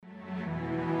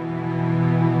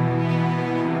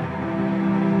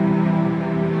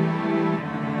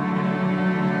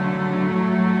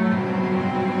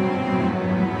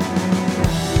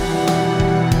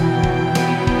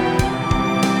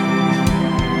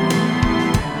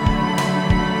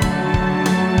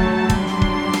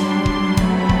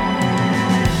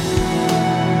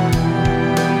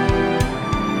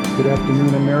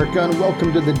afternoon, America, and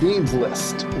welcome to the Dean's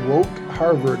List. Woke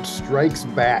Harvard strikes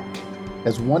back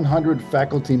as 100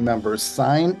 faculty members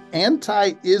sign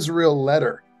anti-Israel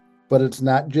letter. But it's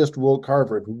not just woke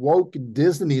Harvard. Woke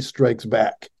Disney strikes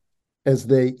back as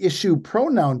they issue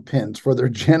pronoun pins for their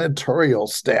janitorial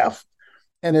staff.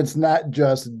 And it's not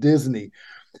just Disney.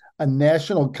 A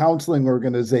national counseling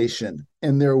organization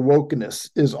in their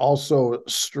wokeness is also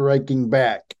striking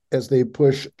back as they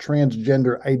push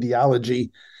transgender ideology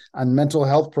on mental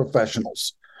health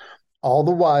professionals. All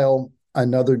the while,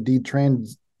 another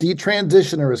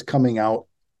detransitioner is coming out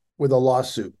with a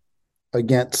lawsuit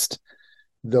against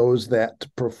those that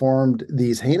performed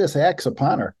these heinous acts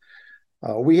upon her.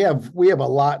 We have a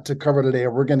lot to cover today.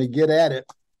 We're going to get at it.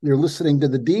 You're listening to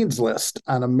the Dean's List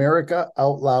on America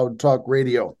Out Loud Talk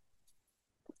Radio.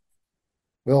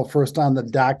 Well, first on the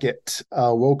docket,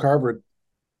 woke Harvard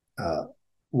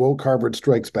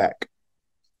strikes back.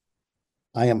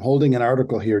 I am holding an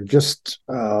article here just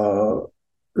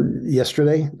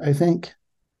yesterday, I think,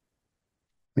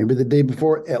 maybe the day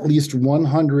before. At least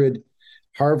 100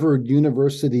 Harvard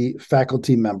University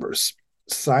faculty members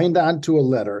signed on to a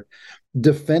letter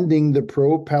defending the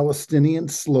pro-Palestinian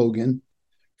slogan,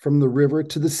 "From the river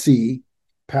to the sea,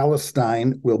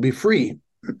 Palestine will be free,"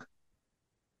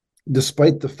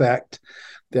 despite the fact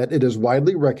that it is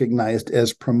widely recognized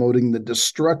as promoting the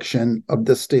destruction of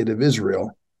the state of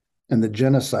Israel and the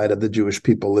genocide of the Jewish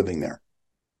people living there.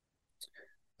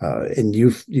 And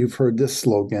you've heard this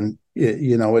slogan.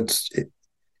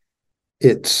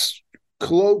 It's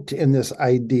cloaked in this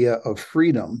idea of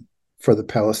freedom for the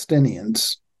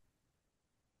Palestinians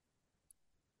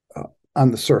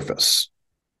on the surface,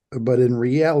 but in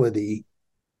reality,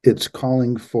 it's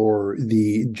calling for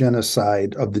the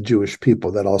genocide of the Jewish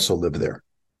people that also live there.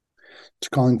 It's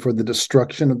calling for the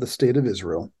destruction of the state of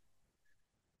Israel.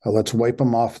 Let's wipe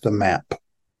them off the map,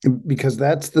 because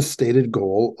that's the stated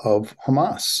goal of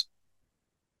Hamas.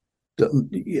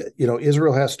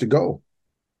 Israel has to go.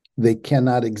 They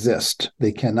cannot exist.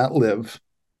 They cannot live.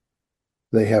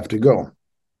 They have to go.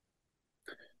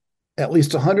 At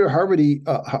least 100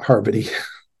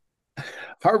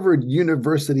 Harvard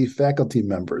University faculty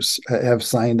members have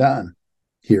signed on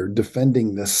here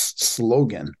defending this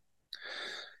slogan.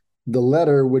 The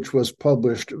letter, which was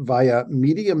published via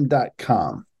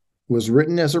medium.com, was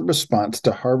written as a response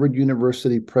to Harvard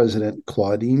University President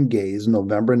Claudine Gay's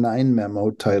November 9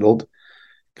 memo titled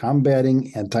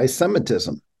 "Combating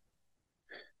Anti-Semitism,"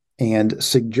 and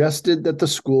suggested that the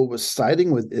school was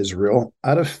siding with Israel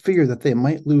out of fear that they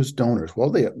might lose donors. Well,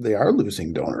 they are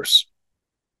losing donors.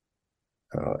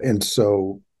 And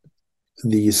so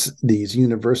these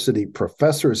university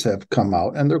professors have come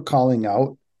out and they're calling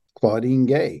out Claudine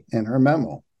Gay in her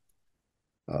memo,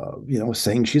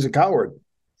 saying she's a coward.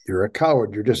 You're a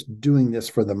coward. You're just doing this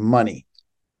for the money.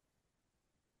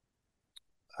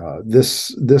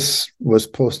 This was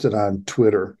posted on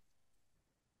Twitter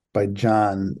by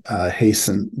John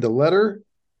Hasten. The letter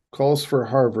calls for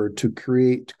Harvard to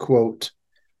create, quote,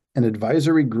 "an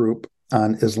advisory group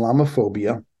on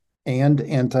Islamophobia and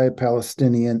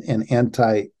anti-Palestinian and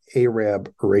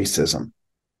anti-Arab racism."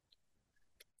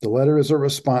 The letter is a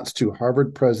response to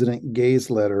Harvard President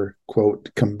Gay's letter, quote,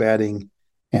 "combating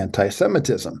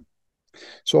anti-Semitism."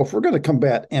 So if we're going to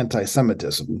combat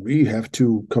anti-Semitism, we have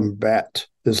to combat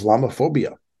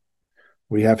Islamophobia.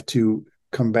 We have to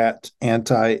combat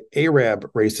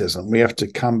anti-Arab racism. We have to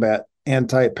combat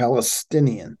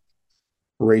anti-Palestinian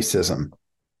racism.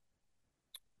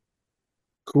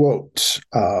 Quote,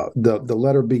 the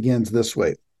letter begins this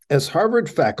way: "As Harvard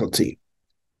faculty,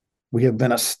 we have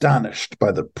been astonished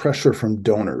by the pressure from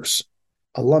donors,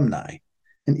 alumni,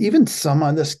 and even some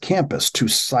on this campus to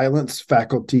silence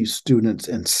faculty, students,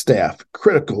 and staff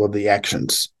critical of the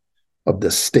actions of the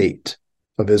state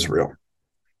of Israel."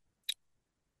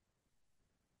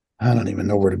 I don't even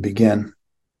know where to begin.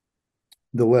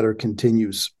 The letter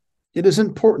continues: "It is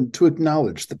important to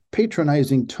acknowledge the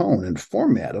patronizing tone and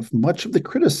format of much of the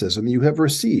criticism you have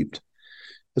received,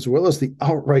 as well as the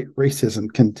outright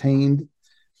racism contained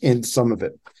in some of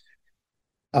it."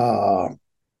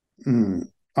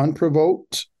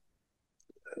 Unprovoked.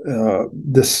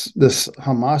 This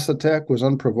Hamas attack was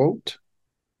unprovoked.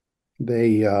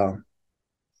 They're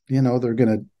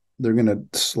gonna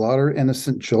slaughter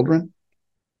innocent children.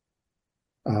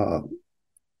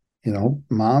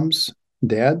 Moms,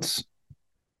 dads,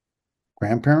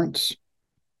 grandparents.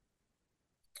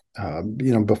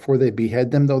 Before they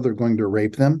behead them, though, they're going to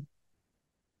rape them,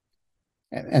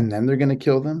 and then they're going to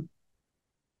kill them.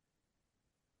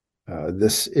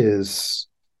 This is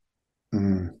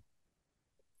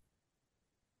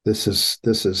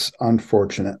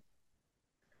unfortunate.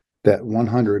 that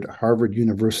 100 Harvard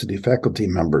University faculty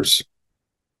members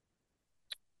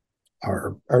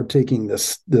are taking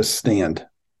this stand.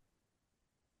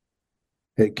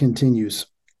 It continues.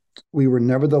 We were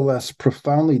nevertheless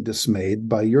profoundly dismayed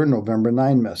by your November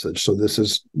 9 message. So this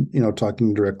is,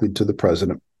 talking directly to the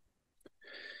president,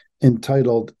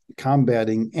 entitled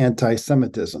Combating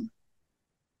Anti-Semitism.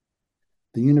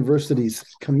 The university's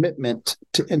commitment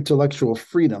to intellectual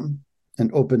freedom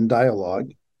and open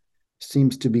dialogue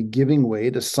seems to be giving way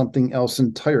to something else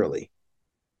entirely.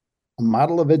 A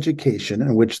model of education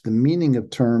in which the meaning of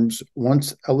terms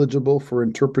once eligible for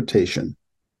interpretation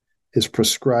is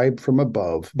prescribed from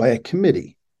above by a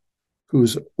committee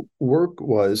whose work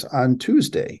was, on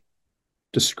Tuesday,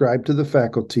 described to the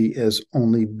faculty as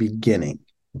only beginning,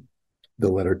 the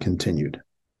letter continued.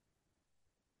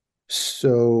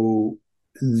 So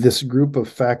this group of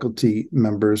faculty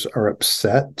members are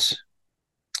upset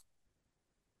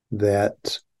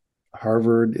that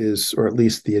Harvard is, or at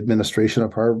least the administration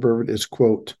of Harvard is,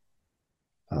 quote,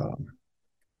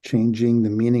 changing the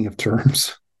meaning of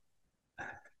terms.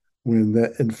 When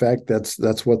that, in fact,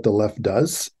 that's what the left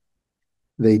does.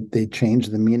 They change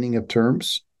the meaning of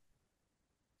terms.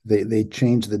 They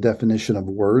change the definition of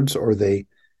words, or they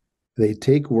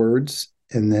take words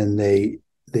and then they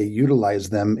utilize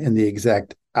them in the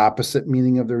exact opposite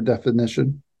meaning of their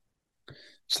definition,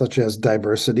 such as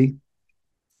diversity,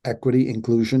 equity,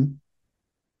 inclusion,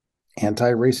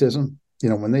 anti-racism.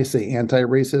 When they say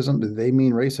anti-racism, they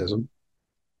mean racism.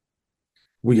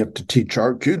 We have to teach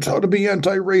our kids how to be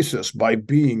anti-racist by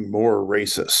being more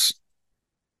racist.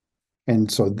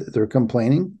 And so they're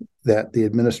complaining that the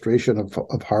administration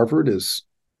of Harvard is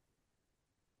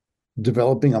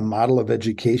developing a model of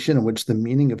education in which the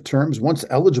meaning of terms once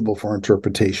eligible for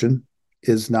interpretation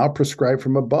is now prescribed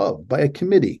from above by a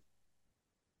committee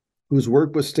whose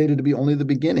work was stated to be only the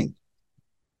beginning.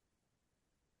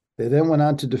 They then went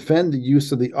on to defend the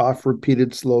use of the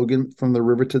oft-repeated slogan, from the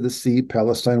river to the sea,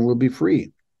 Palestine will be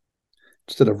free,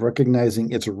 instead of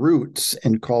recognizing its roots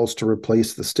in calls to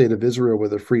replace the state of Israel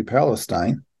with a free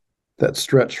Palestine that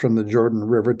stretched from the Jordan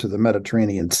River to the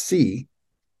Mediterranean Sea.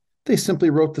 They simply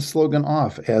wrote the slogan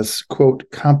off as, quote,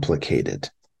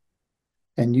 complicated,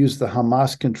 and used the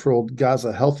Hamas-controlled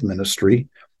Gaza Health Ministry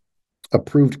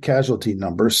approved casualty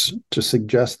numbers to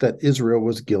suggest that Israel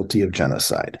was guilty of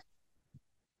genocide.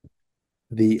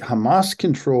 The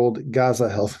Hamas-controlled Gaza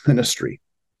Health Ministry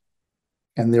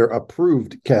and their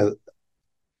approved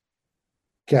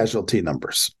casualty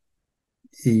numbers.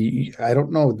 I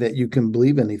don't know that you can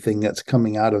believe anything that's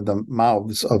coming out of the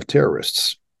mouths of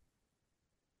terrorists.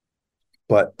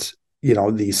 But,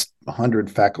 these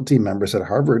 100 faculty members at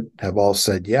Harvard have all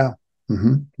said, yeah,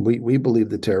 we believe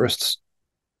the terrorists.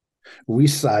 We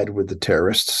side with the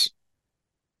terrorists.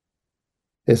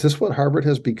 Is this what Harvard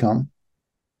has become?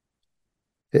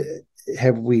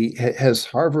 Has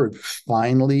Harvard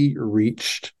finally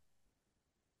reached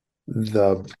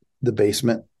the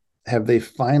basement? Have they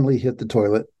finally hit the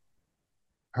toilet?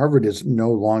 Harvard is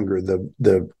no longer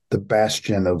the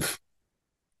bastion of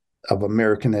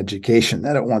American education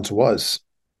that it once was.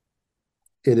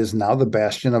 It is now the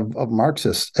bastion of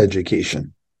Marxist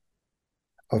education,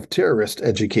 of terrorist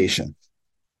education.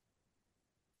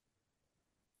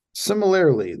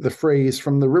 Similarly, the phrase,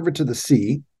 from the river to the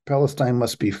sea, Palestine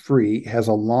must be free, has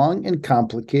a long and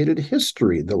complicated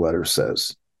history, the letter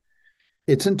says.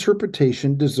 Its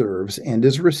interpretation deserves and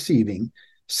is receiving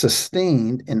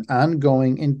sustained and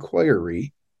ongoing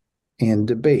inquiry and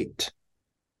debate.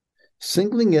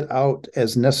 Singling it out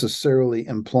as necessarily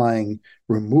implying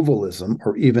removalism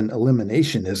or even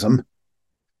eliminationism,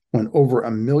 when over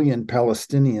 1 million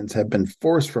Palestinians have been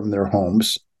forced from their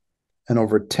homes and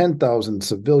over 10,000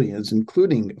 civilians,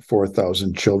 including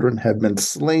 4,000 children, have been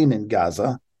slain in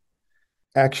Gaza,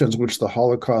 actions which the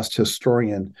Holocaust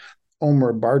historian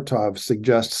Omer Bartov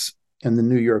suggests in the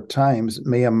New York Times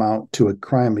may amount to a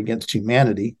crime against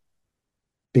humanity,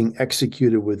 being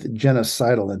executed with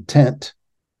genocidal intent,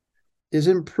 is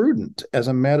imprudent as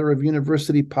a matter of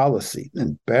university policy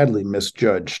and badly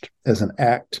misjudged as an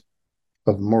act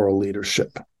of moral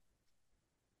leadership.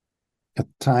 At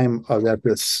the time that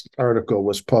this article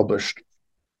was published,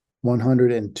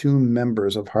 102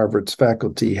 members of Harvard's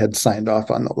faculty had signed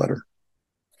off on the letter.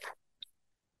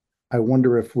 I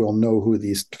wonder if we'll know who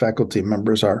these faculty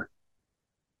members are.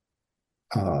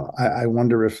 I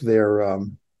wonder if their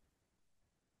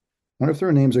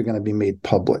names are going to be made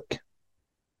public.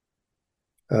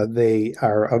 They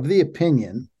are of the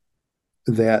opinion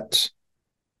that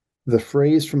the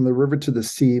phrase, from the river to the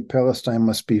sea, Palestine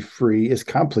must be free, is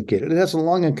complicated. It has a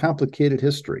long and complicated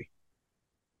history.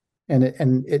 And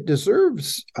it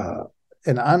deserves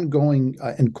an ongoing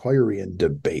inquiry and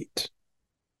debate.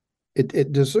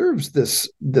 It deserves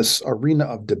this arena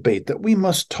of debate that we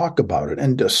must talk about it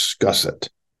and discuss it.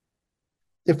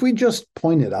 If we just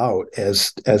point it out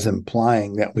as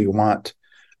implying that we want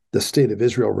the state of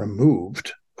Israel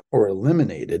removed or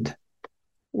eliminated,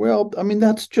 well, I mean,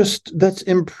 that's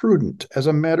imprudent as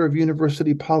a matter of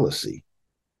university policy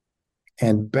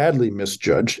and badly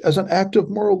misjudged as an act of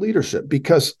moral leadership,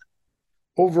 because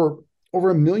over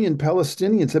 1 million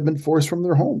Palestinians have been forced from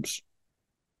their homes,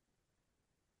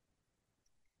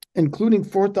 including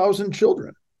 4,000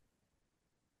 children.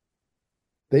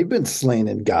 They've been slain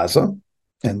in Gaza,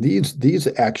 and these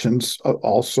actions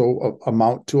also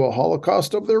amount to a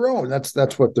Holocaust of their own. That's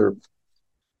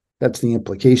the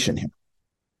implication here.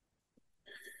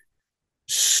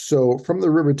 So, from the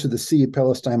river to the sea,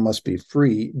 Palestine must be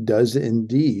free does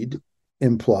indeed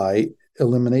imply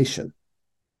elimination.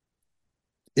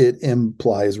 It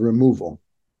implies removal.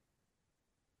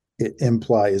 It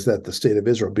implies that the state of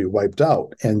Israel be wiped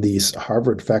out. And these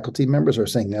Harvard faculty members are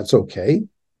saying that's okay,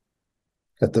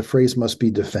 that the phrase must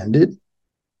be defended,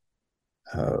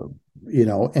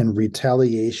 in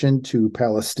retaliation to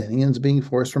Palestinians being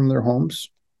forced from their homes,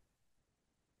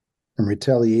 in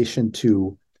retaliation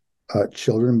to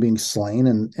children being slain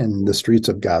in the streets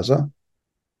of Gaza.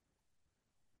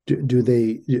 Do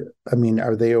they? I mean,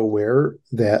 are they aware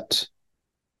that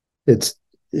it's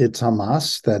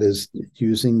Hamas that is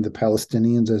using the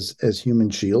Palestinians as human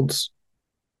shields?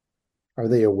 Are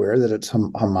they aware that it's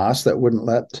Hamas that wouldn't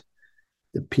let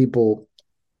the people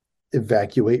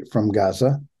evacuate from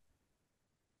Gaza?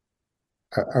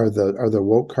 Are the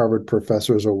woke Harvard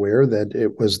professors aware that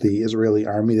it was the Israeli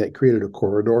army that created a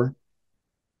corridor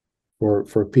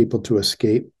for people to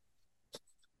escape?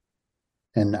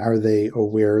 And are they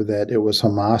aware that it was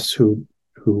Hamas who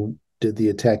did the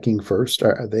attacking first?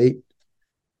 Are they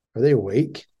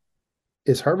awake?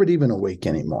 Is Harvard even awake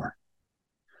anymore?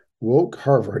 Woke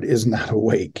Harvard is not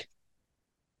awake.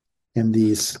 And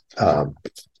these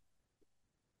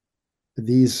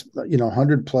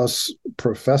 100+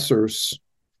 professors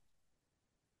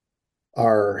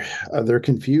they're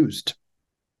confused.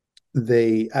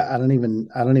 I don't even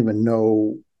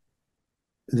know.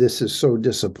 This is so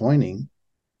disappointing.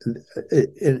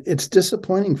 It's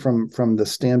disappointing from the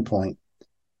standpoint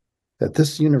that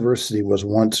this university was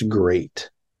once great.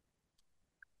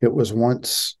 It was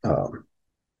once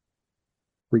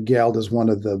regaled as one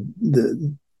of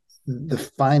the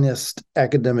finest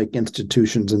academic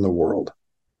institutions in the world.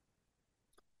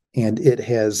 And it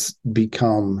has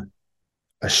become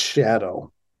a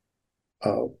shadow,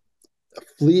 a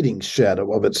fleeting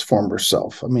shadow of its former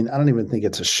self. I mean, I don't even think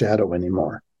it's a shadow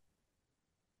anymore.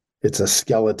 It's a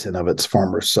skeleton of its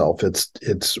former self.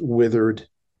 It's withered.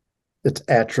 It's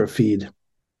atrophied.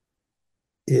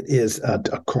 It is a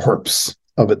corpse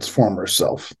of its former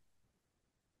self.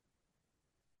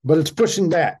 But it's pushing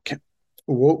back.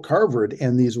 Woke Harvard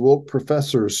and these woke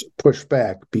professors push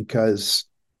back because,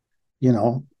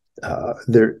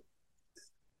 they're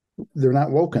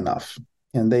not woke enough,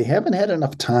 and they haven't had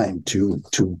enough time to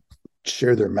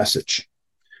share their message.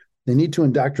 They need to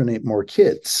indoctrinate more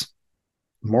kids.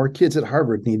 More kids at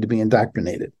Harvard need to be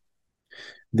indoctrinated.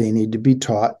 They need to be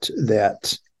taught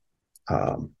that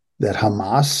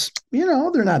Hamas,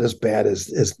 they're not as bad as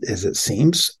it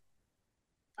seems.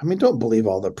 I mean, don't believe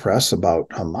all the press about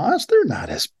Hamas. They're not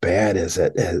as bad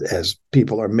as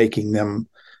people are making them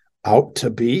out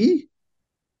to be.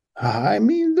 I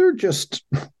mean, they're just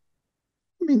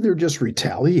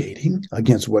retaliating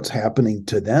against what's happening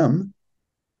to them.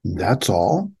 That's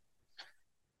all.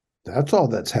 That's all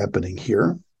that's happening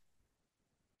here.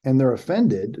 And they're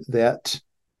offended that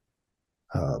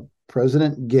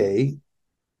President Gay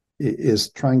is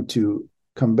trying to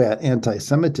combat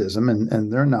anti-Semitism,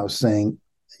 and they're now saying,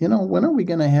 when are we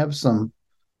going to have some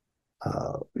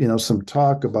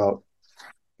talk about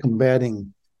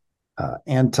combating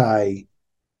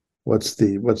what's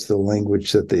the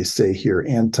language that they say here?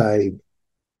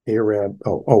 Anti-Arab.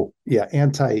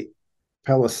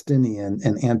 Anti-Palestinian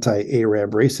and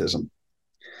anti-Arab racism.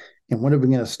 And when are we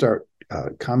going to start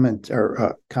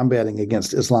combating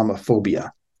against Islamophobia?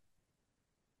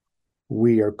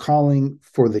 We are calling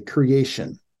for the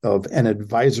creation of an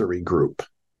advisory group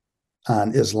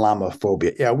on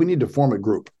Islamophobia. Yeah, we need to form a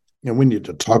group, and we need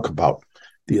to talk about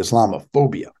the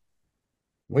Islamophobia.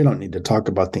 We don't need to talk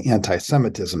about the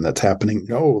anti-Semitism that's happening.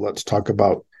 No, let's talk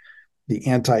about the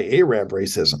anti-Arab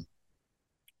racism.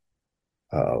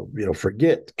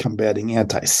 Forget combating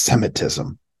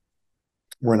anti-Semitism.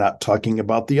 We're not talking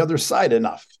about the other side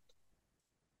enough.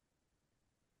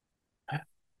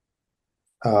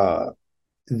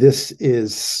 This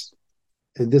is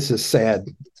this is sad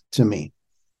to me.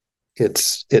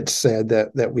 It's sad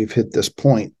that we've hit this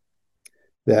point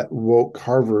that woke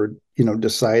Harvard,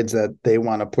 decides that they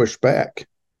want to push back.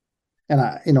 And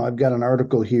I've got an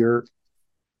article here.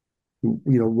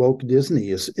 Woke Disney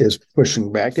is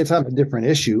pushing back. It's on a different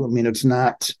issue. I mean, it's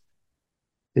not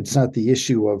the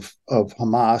issue of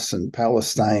Hamas and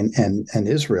Palestine and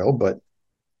Israel, but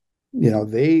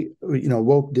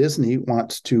woke Disney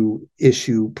wants to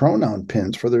issue pronoun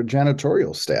pins for their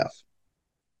janitorial staff.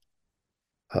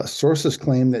 Sources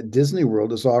claim that Disney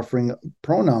World is offering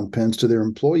pronoun pins to their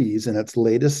employees in its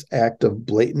latest act of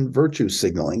blatant virtue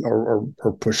signaling or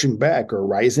pushing back or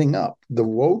rising up. The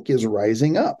woke is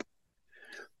rising up.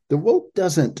 The woke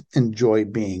doesn't enjoy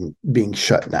being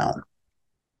shut down.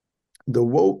 The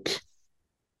woke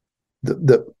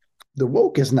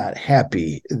is not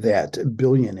happy that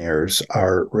billionaires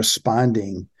are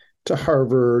responding to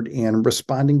Harvard and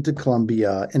responding to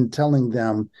Columbia and telling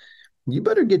them, you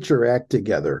better get your act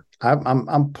together.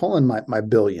 I'm pulling my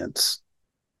billions.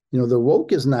 The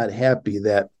woke is not happy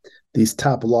that these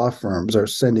top law firms are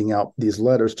sending out these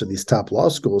letters to these top law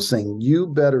schools saying, you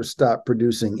better stop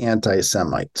producing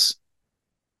anti-Semites.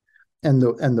 And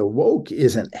the woke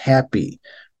isn't happy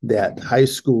that high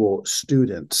school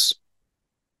students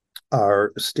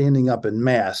are standing up en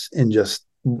masse and just,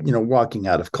 walking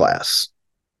out of class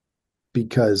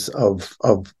because of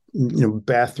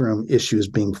bathroom issues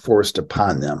being forced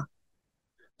upon them.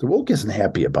 The woke isn't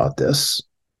happy about this.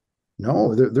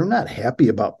 No, they're not happy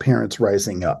about parents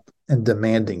rising up and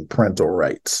demanding parental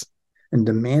rights and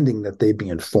demanding that they be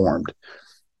informed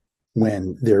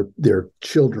when their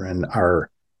children are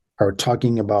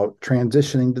talking about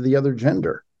transitioning to the other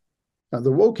gender. Now,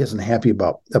 the woke isn't happy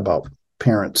about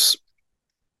parents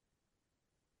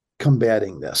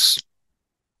combating this.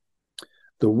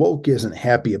 The woke isn't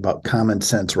happy about common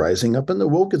sense rising up, and the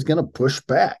woke is going to push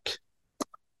back.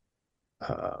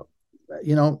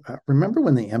 Remember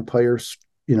when the Empire,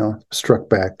 struck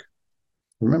back?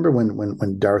 Remember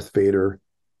when Darth Vader,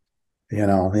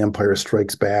 the Empire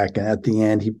Strikes Back, and at the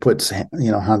end he puts,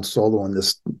 Han Solo in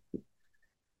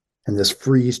this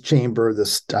freeze chamber.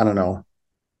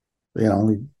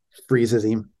 He freezes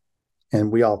him,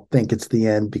 and we all think it's the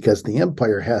end because the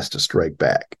Empire has to strike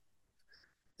back.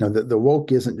 The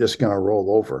woke isn't just going to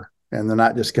roll over, and they're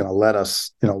not just going to let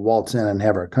us, waltz in and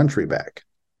have our country back.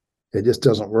 It just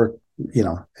doesn't work. It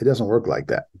doesn't work like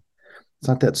that. It's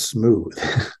not that smooth.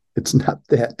 It's not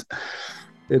that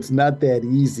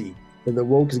easy. And the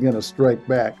woke is going to strike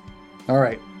back. All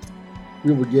right.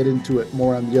 We will get into it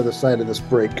more on the other side of this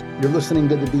break. You're listening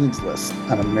to The Dean's List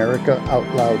on America Out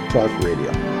Loud Talk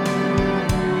Radio.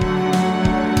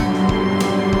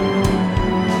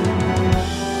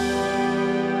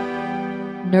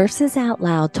 Nurses Out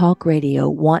Loud Talk Radio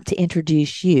want to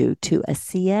introduce you to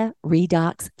ASEA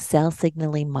Redox Cell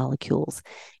Signaling Molecules.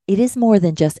 It is more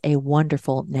than just a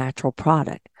wonderful natural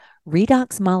product.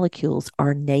 Redox molecules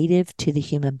are native to the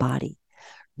human body.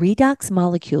 Redox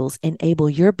molecules enable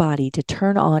your body to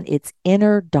turn on its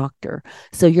inner doctor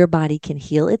so your body can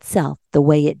heal itself the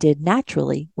way it did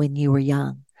naturally when you were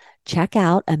young. Check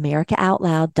out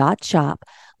americaoutloud.shop,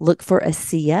 look for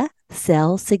ASEA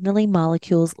Cell Signaling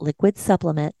Molecules Liquid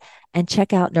Supplement, and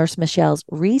check out Nurse Michelle's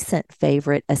recent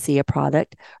favorite ASEA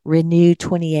product, Renew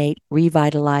 28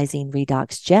 Revitalizing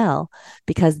Redox Gel,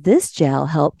 because this gel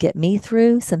helped get me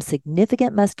through some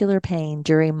significant muscular pain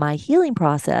during my healing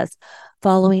process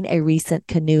following a recent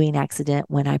canoeing accident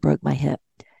when I broke my hip.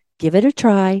 Give it a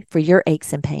try for your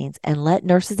aches and pains, and let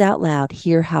Nurses Out Loud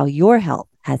hear how your health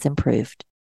has improved.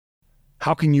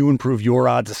 How can you improve your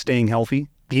odds of staying healthy?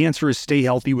 The answer is stay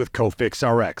healthy with Cofix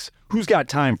RX. Who's got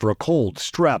time for a cold,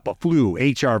 strep, a flu,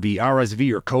 HRV,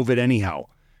 RSV, or COVID anyhow?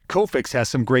 Cofix has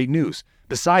some great news.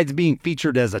 Besides being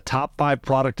featured as a top 5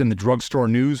 product in the drugstore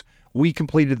news, we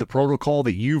completed the protocol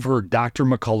that you've heard Dr.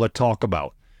 McCullough talk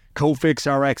about. Cofix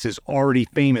RX is already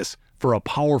famous for a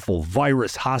powerful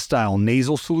virus-hostile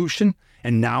nasal solution,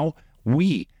 and now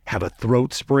we have a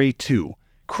throat spray too.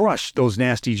 Crush those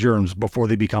nasty germs before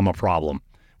they become a problem.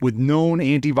 With known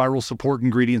antiviral support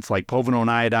ingredients like povidone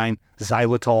iodine,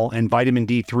 xylitol, and vitamin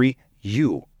D3,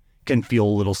 you can feel a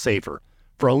little safer.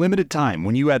 For a limited time,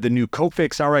 when you add the new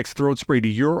Cofix RX throat spray to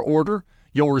your order,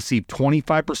 you'll receive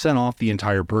 25% off the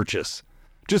entire purchase.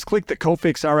 Just click the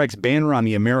Cofix RX banner on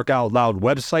the America Out Loud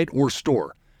website or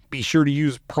store. Be sure to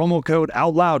use promo code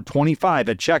OUTLOUD25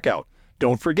 at checkout.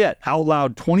 Don't forget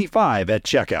OUTLOUD25 at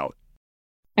checkout.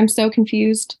 I'm so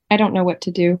confused. I don't know what to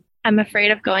do. I'm afraid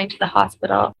of going to the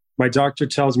hospital. My doctor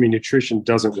tells me nutrition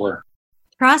doesn't work.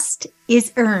 Trust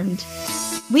is earned.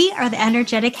 We are the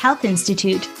Energetic Health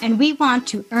Institute, and we want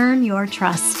to earn your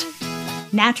trust.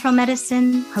 natural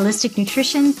medicine, holistic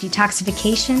nutrition,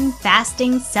 detoxification,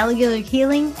 fasting, cellular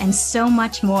healing, and so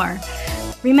much more.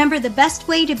 Remember, the best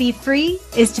way to be free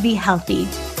is to be healthy.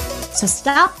 So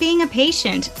stop being a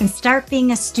patient and start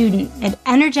being a student at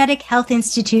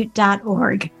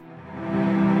energetichealthinstitute.org.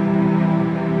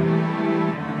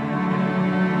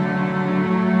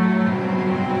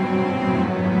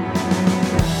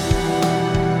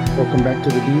 Welcome back to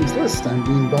the Dean's List. I'm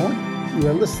Dean Bowen. You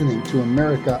are listening to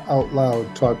America Out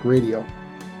Loud Talk Radio.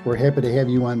 We're happy to have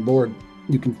you on board.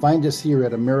 You can find us here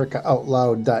at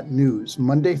americaoutloud.news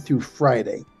Monday through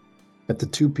Friday at the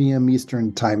 2 p.m.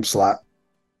 Eastern time slot.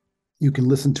 You can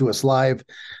listen to us live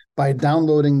by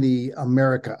downloading the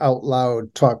America Out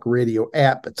Loud Talk Radio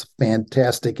app. It's a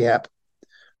fantastic app.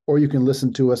 Or you can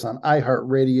listen to us on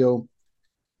iHeartRadio,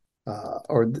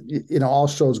 all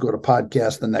shows go to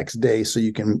podcast the next day, so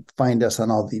you can find us on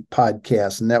all the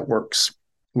podcast networks.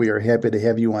 We are happy to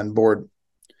have you on board.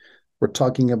 We're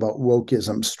talking about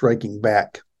wokeism striking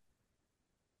back.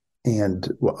 And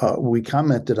we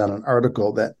commented on an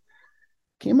article that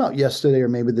came out yesterday or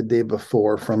maybe the day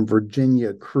before from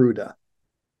Virginia Kruta.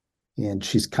 And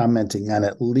she's commenting on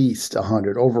at least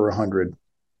 100, over 100.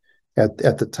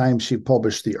 At the time she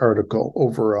published the article,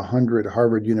 over 100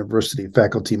 Harvard University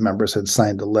faculty members had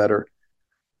signed a letter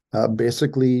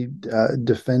basically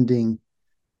defending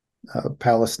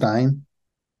Palestine.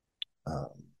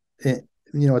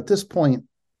 At this point,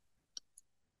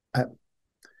 I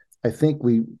think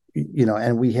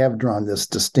and we have drawn this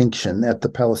distinction that the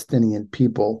Palestinian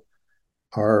people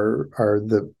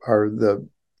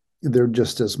they're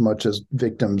just as much as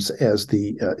victims as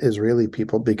the Israeli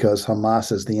people, because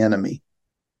Hamas is the enemy.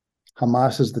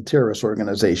 Hamas is the terrorist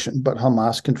organization, but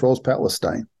Hamas controls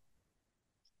Palestine.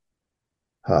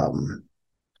 When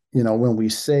we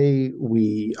say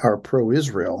we are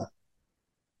pro-Israel,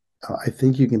 I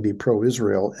think you can be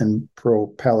pro-Israel and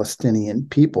pro-Palestinian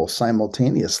people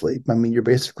simultaneously. I mean, you're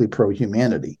basically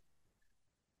pro-humanity.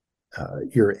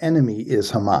 Your enemy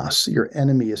is Hamas. Your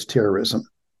enemy is terrorism.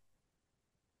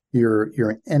 Your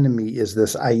enemy is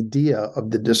this idea of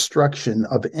the destruction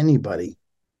of anybody.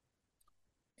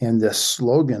 And this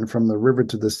slogan, from the river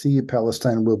to the sea,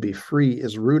 Palestine will be free,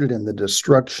 is rooted in the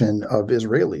destruction of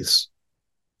Israelis,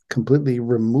 completely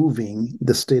removing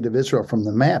the state of Israel from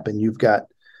the map. And you've got,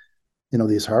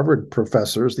 these Harvard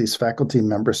professors, these faculty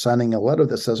members signing a letter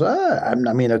that says,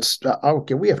 it's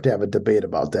okay, we have to have a debate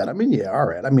about that. Yeah, all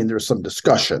right. There's some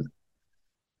discussion.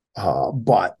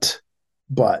 But,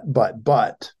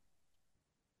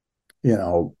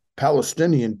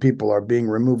 Palestinian people are being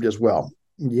removed as well.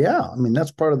 Yeah,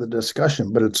 that's part of the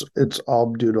discussion, but it's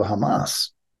all due to Hamas.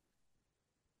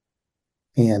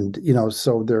 And,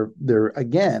 so they're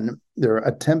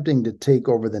attempting to take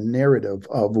over the narrative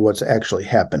of what's actually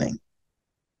happening.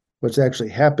 What's actually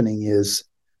happening is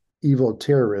evil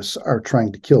terrorists are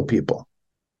trying to kill people.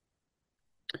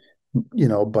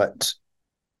 But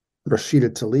Rashida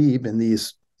Tlaib and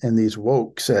these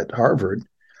wokes at Harvard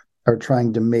are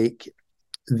trying to make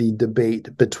the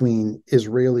debate between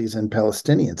Israelis and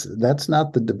Palestinians. That's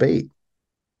not the debate.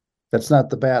 That's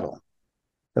not the battle.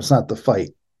 That's not the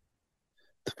fight.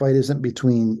 The fight isn't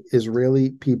between Israeli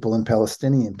people and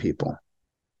Palestinian people.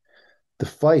 The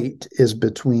fight is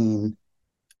between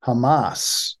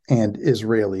Hamas and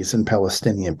Israelis and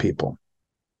Palestinian people.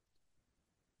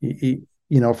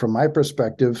 From my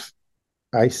perspective,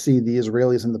 I see the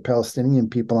Israelis and the Palestinian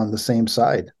people on the same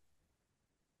side.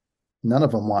 None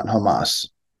of them want Hamas.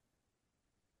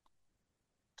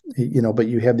 But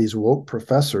you have these woke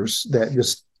professors that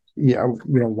just,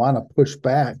 want to push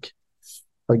back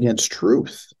against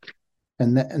truth.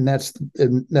 And that's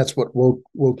what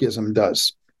wokeism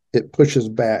does. It pushes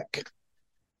back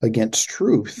against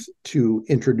truth to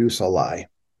introduce a lie,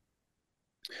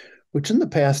 which in the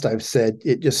past I've said,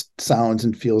 it just sounds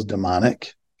and feels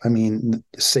demonic.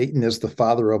 Satan is the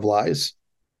father of lies.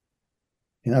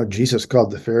 Jesus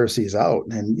called the Pharisees out,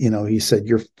 and, he said,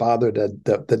 "Your father,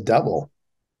 the devil."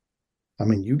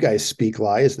 You guys speak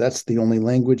lies. That's the only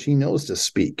language he knows to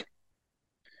speak.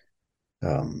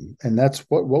 And that's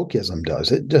what wokeism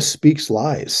does. It just speaks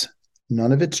lies.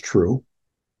 None of it's true.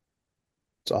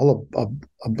 It's all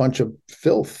a bunch of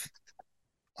filth,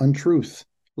 untruth,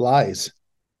 lies.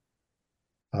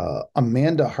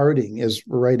 Amanda Harding is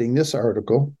writing this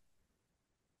article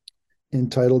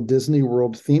entitled "Disney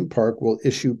World Theme Park Will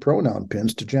Issue Pronoun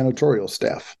Pins to Janitorial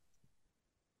Staff."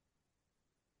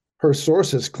 Her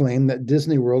sources claim that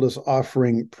Disney World is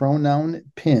offering pronoun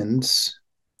pins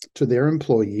to their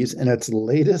employees in its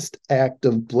latest act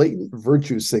of blatant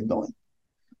virtue signaling.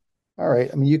 All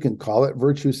right, you can call it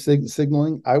virtue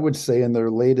signaling. I would say in their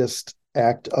latest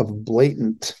act of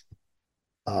blatant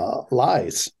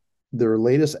lies, their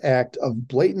latest act of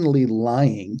blatantly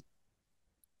lying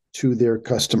to their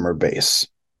customer base.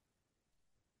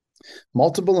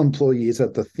 Multiple employees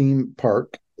at the theme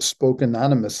park spoke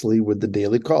anonymously with the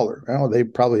Daily Caller. Oh, they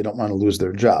probably don't want to lose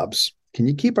their jobs. Can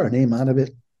you keep our name out of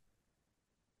it?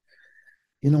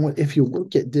 You know what? If you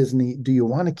work at Disney, do you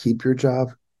want to keep your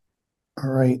job? All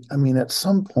right. I mean, at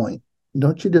some point,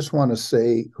 don't you just want to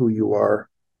say who you are?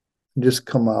 Just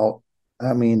come out.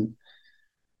 I mean,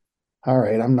 all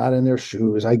right, I'm not in their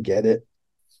shoes. I get it.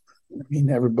 I mean,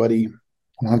 everybody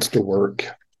wants to work.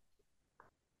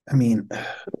 I mean,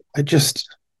 at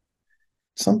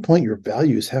some point your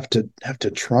values have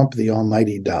to trump the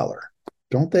almighty dollar,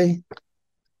 don't they?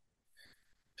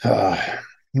 All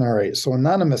right. So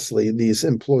anonymously, these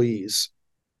employees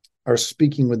are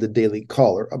speaking with the Daily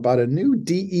Caller about a new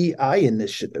DEI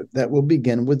initiative that will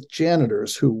begin with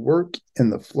janitors who work in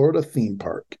the Florida theme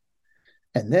park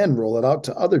and then roll it out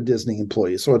to other Disney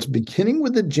employees. So it's beginning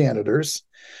with the janitors,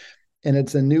 and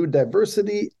it's a new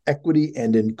diversity, equity,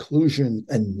 and inclusion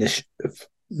initiative.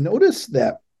 Notice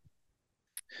that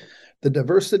the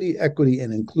diversity, equity,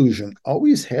 and inclusion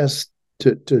always has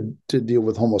to deal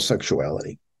with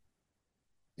homosexuality.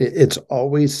 It's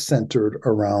always centered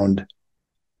around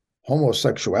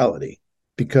homosexuality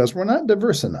because we're not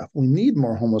diverse enough. We need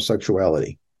more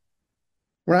homosexuality.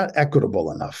 We're not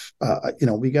equitable enough.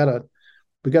 We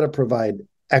gotta provide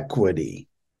equity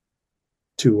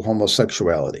to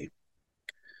homosexuality,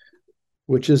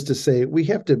 which is to say we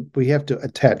have to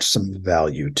attach some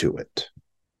value to it.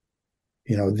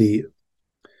 The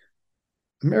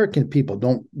American people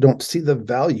don't see the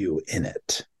value in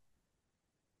it.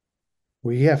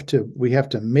 We have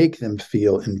to make them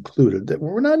feel included. That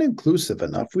we're not inclusive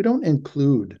enough. We don't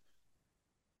include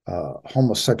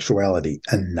homosexuality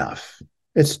enough.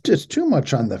 It's too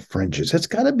much on the fringes. It's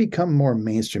got to become more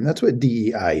mainstream. That's what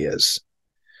DEI is.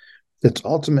 It's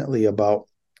ultimately about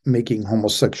making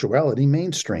homosexuality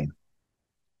mainstream.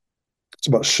 It's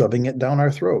about shoving it down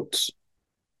our throats.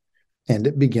 And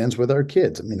it begins with our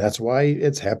kids. I mean, that's why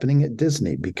it's happening at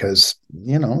Disney, because,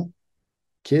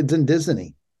 kids in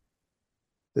Disney,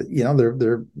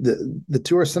 they're the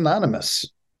two are synonymous.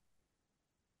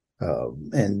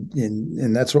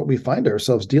 And that's what we find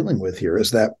ourselves dealing with here,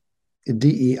 is that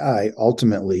DEI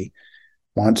ultimately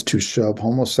wants to shove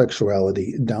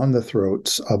homosexuality down the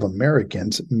throats of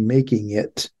Americans, making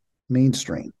it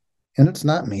mainstream. And it's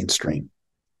not mainstream.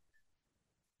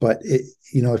 But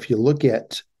if you look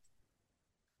at,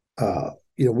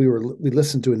 we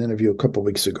listened to an interview a couple of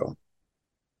weeks ago.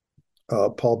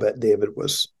 Paul Bet-David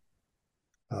was,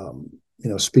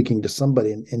 speaking to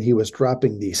somebody, and he was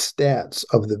dropping these stats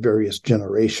of the various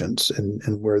generations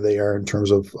and where they are in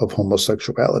terms of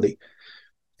homosexuality.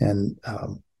 And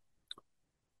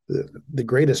the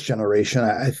greatest generation,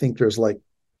 I think there's like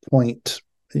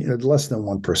less than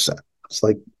 1%. It's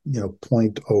like,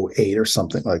 0.08 or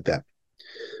something like that.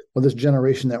 Well, this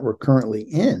generation that we're currently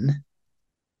in,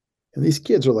 and these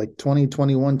kids are like 20,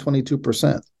 21,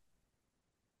 22%,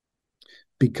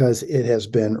 because it has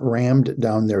been rammed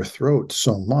down their throats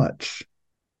so much,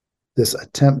 this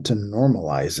attempt to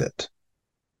normalize it,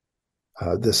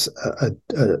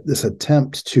 this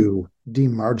attempt to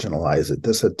demarginalize it,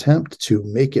 this attempt to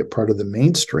make it part of the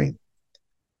mainstream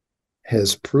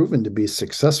has proven to be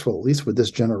successful, at least with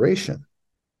this generation.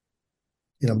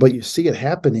 But you see it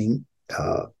happening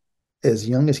as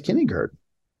young as kindergarten.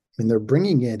 I mean, they're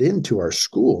bringing it into our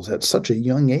schools at such a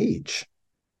young age,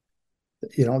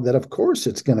 that of course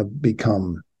it's going to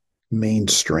become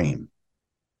mainstream.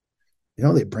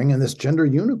 They bring in this gender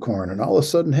unicorn, and all of a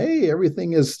sudden, hey,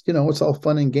 everything is, it's all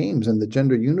fun and games. And the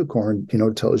gender unicorn,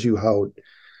 tells you how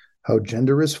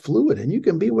gender is fluid and you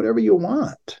can be whatever you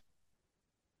want.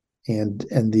 And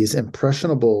these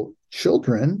impressionable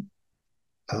children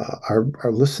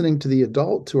are listening to the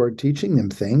adults who are teaching them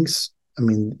things. I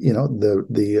mean,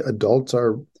 the adults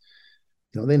are,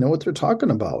 they know what they're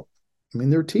talking about. I mean,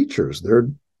 they're teachers.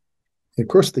 Of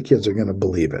course, the kids are going to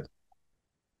believe it.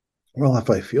 Well, if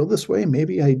I feel this way,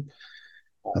 maybe I am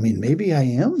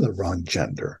the wrong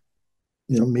gender.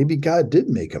 Maybe God did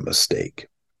make a mistake,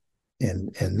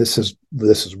 and this is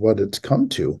what it's come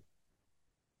to.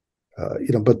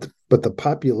 But the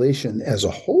population as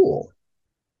a whole,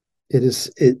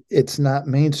 it's not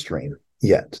mainstream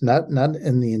yet. Not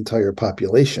in the entire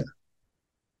population.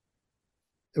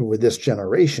 With this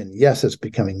generation, yes, it's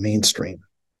becoming mainstream.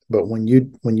 But when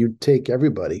you take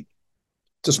everybody,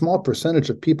 it's a small percentage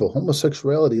of people.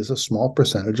 Homosexuality is a small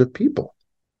percentage of people.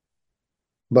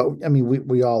 But I mean,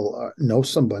 we all know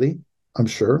somebody, I'm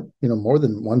sure, more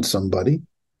than one somebody.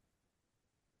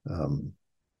 And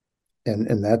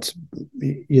that's,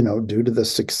 due to the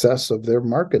success of their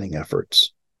marketing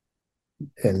efforts.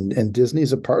 And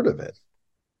Disney's a part of it.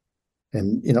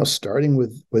 And, starting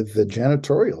with the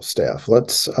janitorial staff,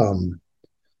 let's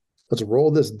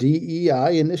roll this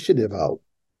DEI initiative out,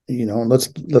 and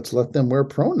let's let them wear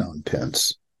pronoun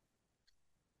pins.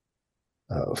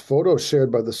 Photos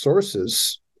shared by the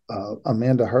sources,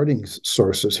 Amanda Harding's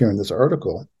sources here in this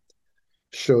article,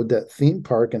 showed that theme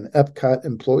park and Epcot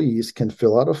employees can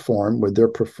fill out a form with their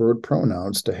preferred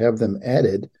pronouns to have them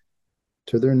added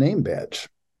to their name badge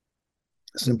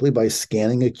simply by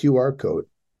scanning a QR code.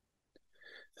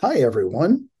 Hi,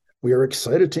 everyone. We are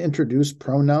excited to introduce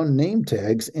pronoun name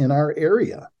tags in our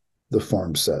area, the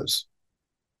form says.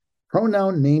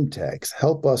 Pronoun name tags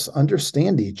help us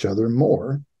understand each other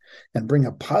more and bring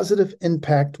a positive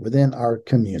impact within our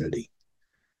community.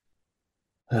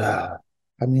 I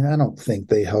don't think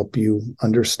they help you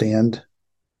understand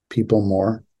people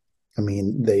more.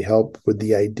 They help with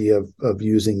the idea of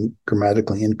using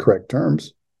grammatically incorrect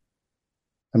terms.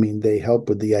 They help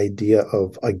with the idea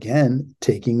of, again,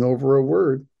 taking over a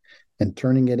word and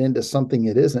turning it into something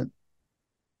it isn't.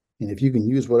 And if you can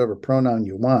use whatever pronoun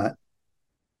you want,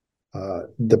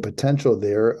 the potential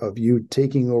there of you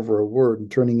taking over a word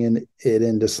and turning it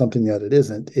into something that it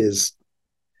isn't is,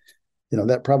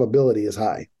 that probability is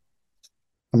high.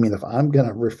 If I'm going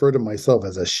to refer to myself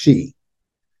as a she,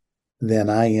 then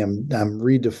I'm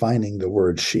redefining the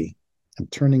word she. I'm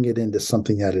turning it into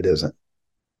something that it isn't.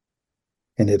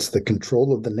 And it's the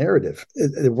control of the narrative.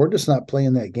 We're just not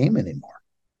playing that game anymore.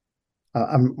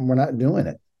 We're not doing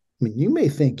it. You may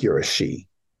think you're a she,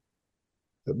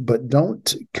 but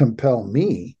don't compel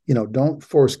me. Don't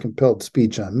force compelled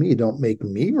speech on me. Don't make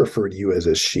me refer to you as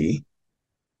a she,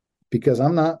 because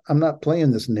I'm not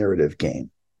playing this narrative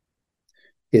game.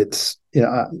 It's,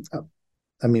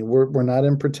 we're not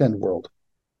in pretend world.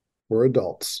 We're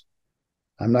adults.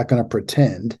 I'm not going to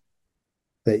pretend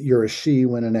that you're a she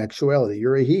when in actuality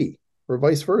you're a he, or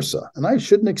vice versa. And I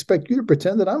shouldn't expect you to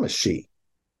pretend that I'm a she.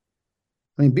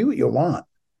 Be what you want.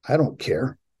 I don't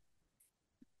care.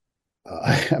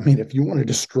 If you want to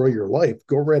destroy your life,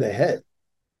 go right ahead.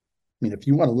 If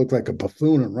you want to look like a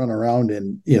buffoon and run around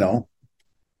in, in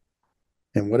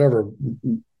whatever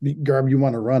garb you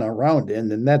want to run around in,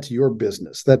 then that's your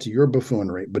business. That's your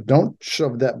buffoonery. But don't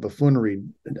shove that buffoonery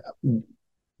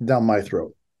down my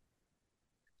throat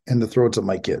and the throats of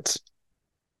my kids.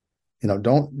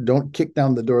 Don't kick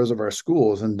down the doors of our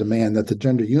schools and demand that the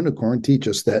gender unicorn teach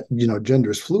us that, gender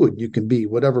is fluid. You can be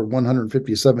whatever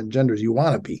 157 genders you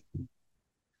want to be.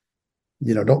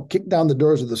 Don't kick down the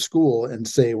doors of the school and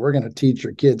say, we're going to teach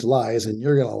your kids lies and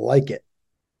you're going to like it,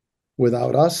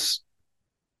 without us,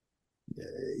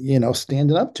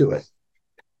 standing up to it.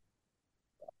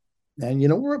 And,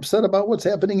 we're upset about what's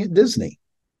happening at Disney.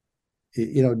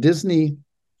 Disney,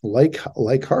 like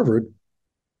Harvard,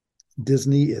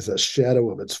 Disney is a shadow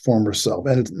of its former self.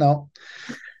 And it's now,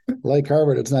 like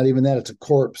Harvard, it's not even that, it's a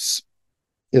corpse.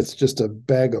 It's just a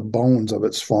bag of bones of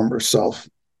its former self.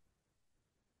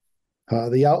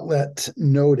 The outlet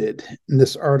noted in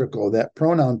this article that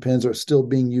pronoun pins are still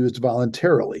being used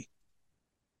voluntarily.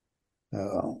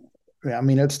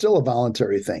 It's still a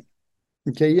voluntary thing.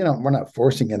 Okay, we're not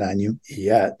forcing it on you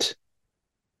yet.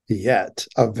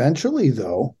 Eventually,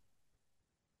 though,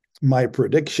 my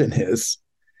prediction is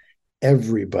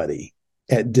everybody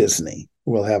at Disney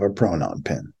will have a pronoun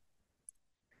pin.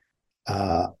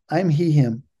 I'm he,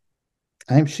 him.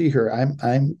 I'm she, her.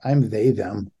 I'm they,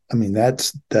 them.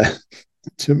 That's the,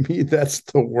 to me, that's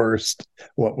the worst.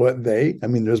 What they?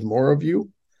 There's more of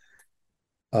you.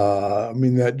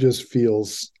 That just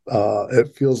feels,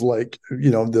 it feels like,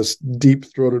 this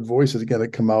deep-throated voice is going to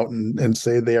come out and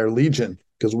say they are legion,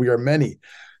 because we are many.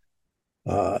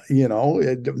 Don't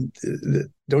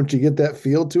you get that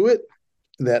feel to it?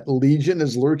 That legion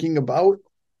is lurking about?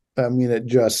 It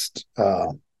just,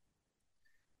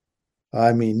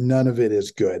 none of it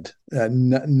is good.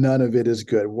 None of it is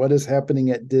good. What is happening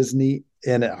at Disney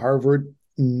and at Harvard?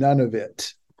 None of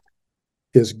it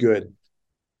is good.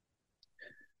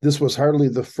 This was hardly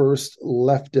the first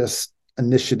leftist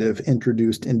initiative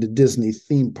introduced into Disney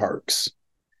theme parks.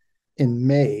 In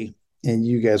May, and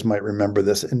you guys might remember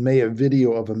this, in May, a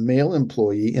video of a male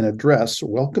employee in a dress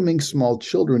welcoming small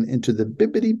children into the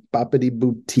Bibbidi Boppity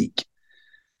Boutique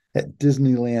at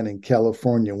Disneyland in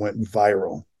California went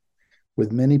viral,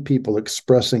 with many people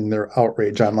expressing their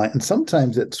outrage online. And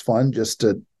sometimes it's fun just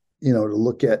to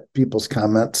look at people's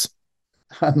comments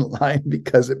online,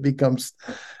 because it becomes,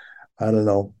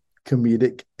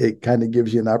 comedic. It kind of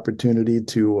gives you an opportunity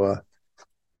to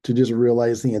just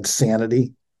realize the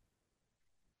insanity.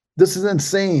 This is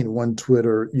insane, one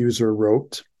Twitter user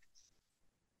wrote.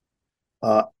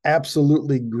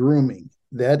 Absolutely grooming.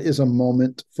 That is a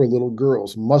moment for little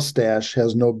girls. Mustache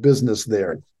has no business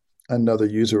there. Another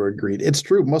user agreed. It's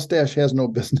true. Mustache has no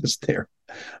business there.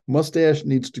 Mustache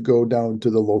needs to go down to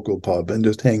the local pub and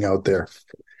just hang out there.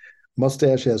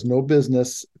 Mustache has no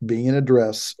business being in a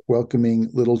dress, welcoming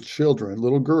little children,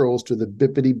 little girls to the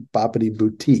bippity boppity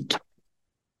boutique.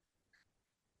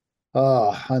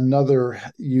 Another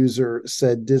user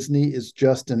said Disney is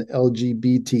just an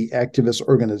LGBT activist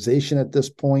organization at this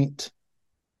point.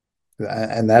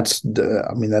 And that's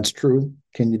true.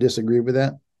 Can you disagree with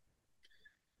that?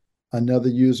 Another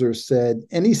user said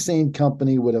any sane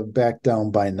company would have backed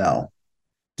down by now.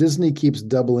 Disney keeps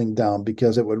doubling down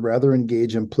because it would rather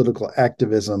engage in political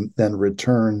activism than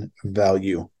return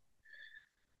value.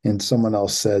 And someone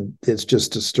else said it's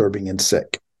just disturbing and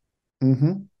sick.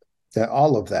 Yeah,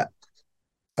 all of that.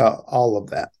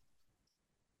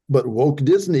 But woke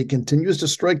Disney continues to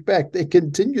strike back. They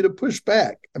continue to push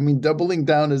back. I mean, doubling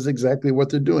down is exactly what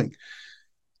they're doing.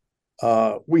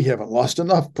 We haven't lost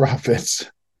enough profits.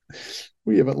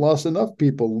 We haven't lost enough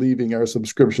people leaving our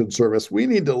subscription service. We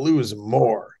need to lose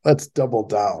more. Let's double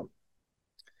down.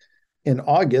 In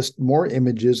August, more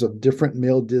images of different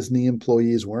male Disney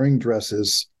employees wearing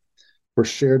dresses were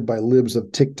shared by libs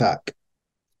of TikTok.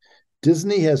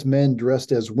 Disney has men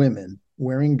dressed as women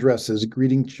wearing dresses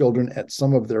greeting children at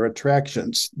some of their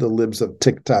attractions, the libs of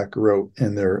TikTok wrote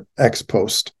in their X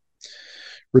post.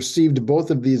 Received both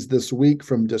of these this week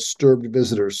from disturbed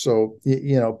visitors. So,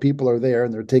 people are there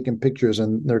and they're taking pictures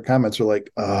and their comments are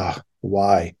like,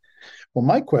 why? Well,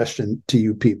 my question to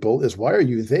you people is, why are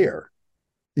you there?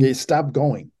 You stop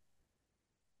going.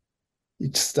 You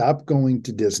stop going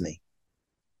to Disney.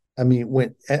 I mean,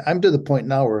 when I'm to the point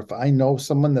now where if I know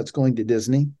someone that's going to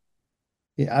Disney,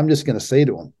 I'm just going to say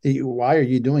to them, why are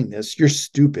you doing this? You're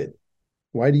stupid.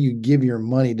 Why do you give your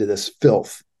money to this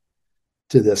filth,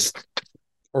 to this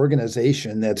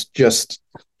organization that's just,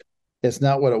 it's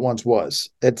not what it once was.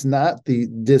 It's not the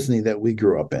Disney that we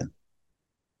grew up in.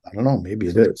 I don't know. Maybe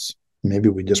it is. Maybe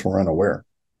we just were unaware.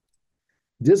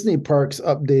 Disney Parks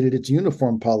updated its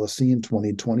uniform policy in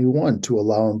 2021 to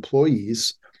allow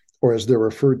employees, or as they're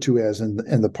referred to as in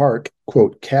the park,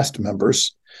 quote, cast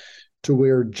members, to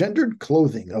wear gendered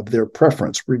clothing of their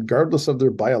preference, regardless of their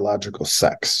biological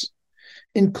sex.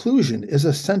 Inclusion is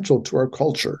essential to our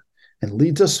culture and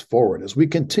leads us forward as we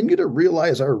continue to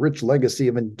realize our rich legacy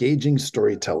of engaging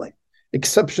storytelling,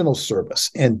 exceptional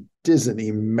service, and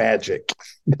Disney magic.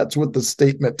 That's what the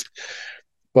statement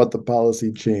about the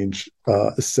policy change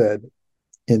said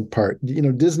in part.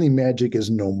 Disney magic is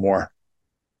no more.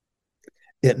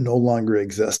 It no longer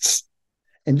exists.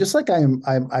 And just like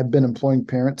I've been imploring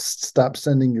parents, stop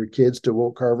sending your kids to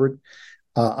woke Harvard.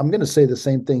 I'm going to say the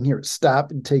same thing here.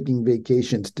 Stop taking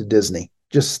vacations to Disney.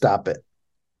 Just stop it.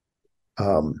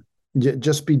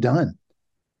 Just be done.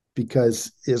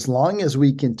 Because as long as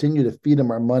we continue to feed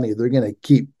them our money, they're going to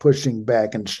keep pushing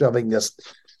back and shoving this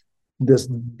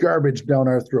garbage down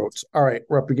our throats. All right,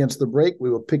 we're up against the break. We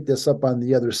will pick this up on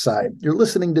the other side. You're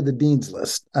listening to the Dean's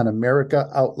List on America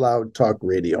Out Loud Talk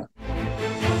Radio.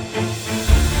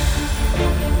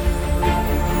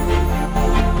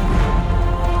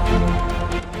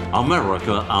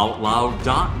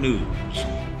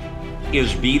 AmericaOutloud.news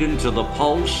is beaten to the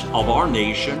pulse of our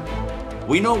nation.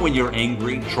 We know when you're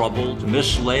angry, troubled,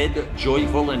 misled,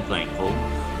 joyful, and thankful.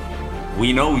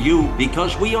 We know you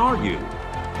because we are you.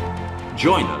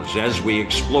 Join us as we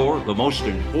explore the most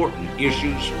important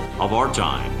issues of our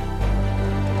time.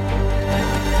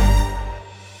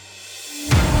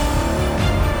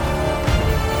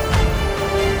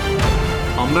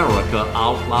 America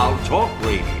Out Loud Talk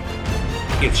Radio.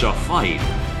 It's a fight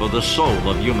for the soul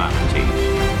of humanity.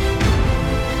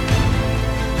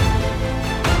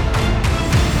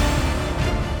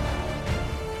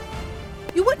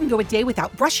 You wouldn't go a day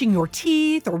without brushing your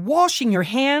teeth or washing your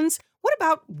hands. What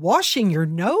about washing your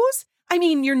nose? I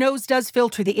mean, your nose does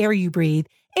filter the air you breathe,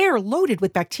 air loaded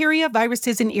with bacteria,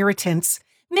 viruses, and irritants.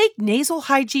 Make nasal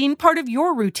hygiene part of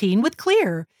your routine with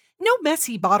Xlear. No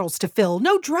messy bottles to fill,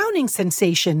 no drowning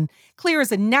sensation. Xlear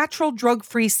is a natural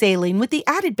drug-free saline with the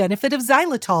added benefit of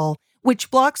xylitol,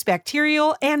 which blocks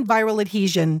bacterial and viral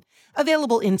adhesion.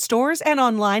 Available in stores and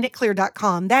online at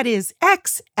Xlear.com. That is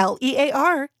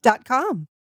Xlear.com.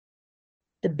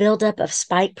 The buildup of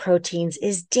spike proteins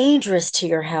is dangerous to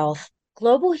your health.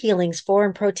 Global Healing's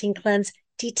Foreign Protein Cleanse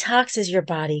detoxes your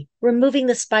body, removing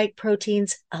the spike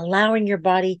proteins, allowing your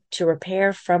body to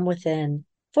repair from within.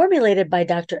 Formulated by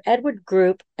Dr. Edward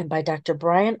Group and by Dr.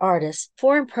 Brian Ardis,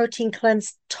 Foreign Protein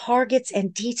Cleanse targets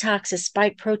and detoxes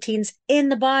spike proteins in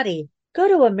the body. Go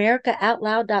to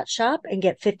americaoutloud.shop and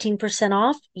get 15%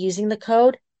 off using the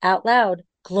code OUTLOUD.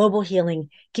 Global healing,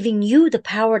 giving you the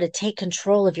power to take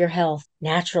control of your health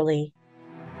naturally.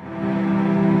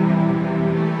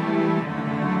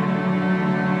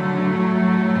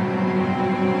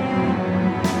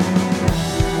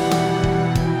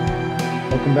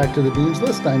 Welcome back to the Dean's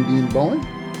List. I'm Dean Bowen.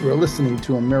 We're listening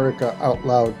to America Out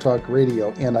Loud Talk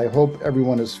Radio, and I hope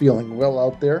everyone is feeling well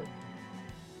out there.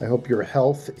 I hope your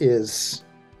health is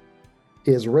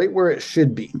right where it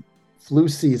should be. Flu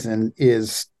season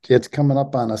it's coming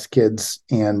up on us, kids,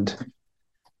 and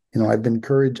I've been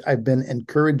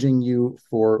encouraging you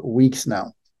for weeks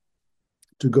now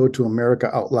to go to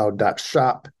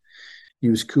americaoutloud.shop.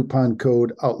 Use coupon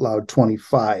code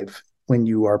OUTLOUD25 when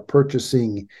you are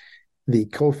purchasing the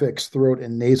Cofix throat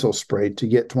and nasal spray to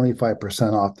get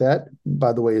 25% off. That,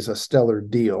 by the way, is a stellar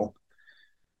deal.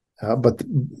 But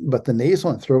the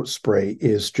nasal and throat spray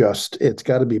is it's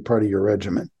got to be part of your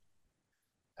regimen.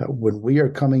 When we are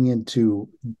coming into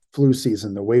flu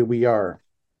season the way we are,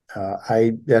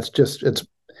 it's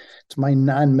my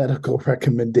non-medical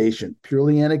recommendation,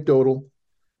 purely anecdotal,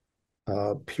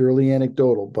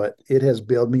 but it has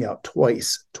bailed me out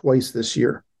twice this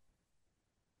year.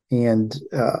 And,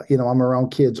 I'm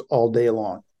around kids all day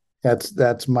long.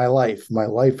 That's my life. My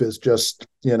life is just,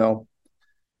 I'm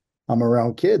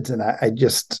around kids, and I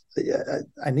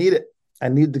need it. I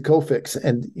need the Cofix.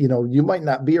 And, you might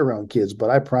not be around kids, but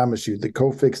I promise you the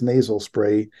Cofix nasal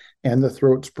spray and the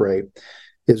throat spray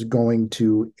is going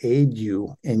to aid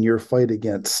you in your fight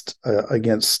against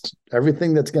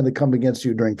everything that's going to come against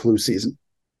you during flu season.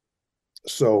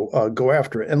 So go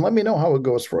after it and let me know how it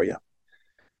goes for you.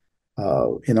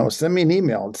 Send me an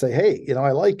email and say, hey,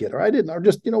 I like it, or I didn't, or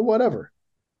just, whatever.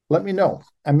 Let me know.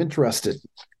 I'm interested.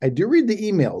 I do read the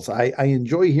emails. I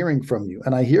enjoy hearing from you,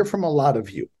 and I hear from a lot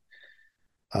of you.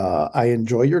 I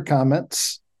enjoy your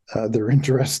comments. They're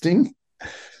interesting.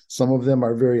 Some of them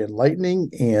are very enlightening,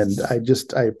 and I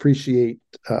appreciate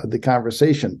the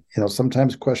conversation.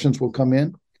 Sometimes questions will come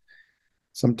in.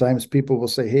 Sometimes people will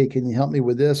say, hey, can you help me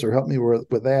with this or help me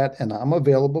with that? And I'm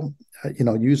available.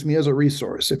 Use me as a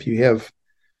resource. If you have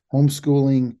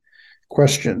homeschooling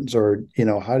questions, or,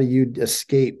 how do you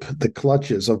escape the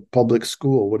clutches of public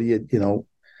school? What do you,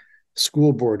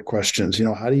 school board questions,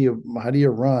 how do you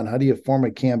run? How do you form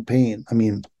a campaign? I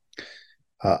mean,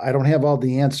 I don't have all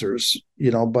the answers,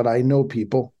 but I know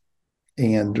people,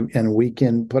 and we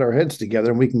can put our heads together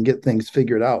and we can get things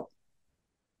figured out.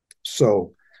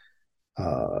 So,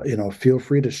 feel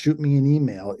free to shoot me an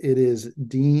email. It is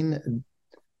Dean.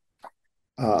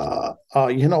 Oh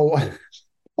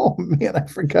man, I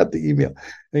forgot the email.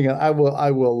 Hang on,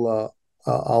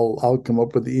 I'll come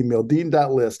up with the email.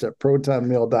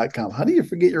 dean.list@protonmail.com. How do you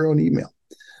forget your own email?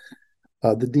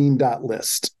 The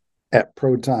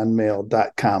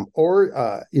dean.list@protonmail.com, or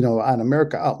on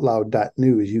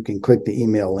americaoutloud.news, you can click the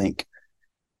email link.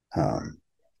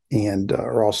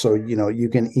 Or also, you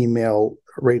can email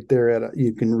right there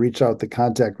you can reach out the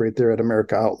contact right there at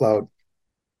America Out Loud.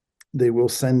 They will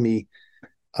send me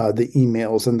the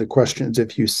emails and the questions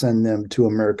if you send them to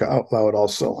America Out Loud.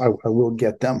 Also, I will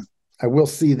get them. I will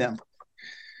see them.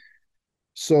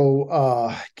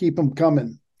 So keep them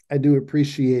coming. I do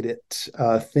appreciate it.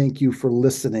 Thank you for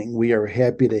listening. We are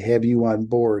happy to have you on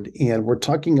board. And we're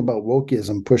talking about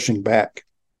wokeism pushing back.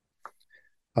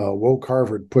 Woke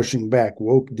Harvard pushing back.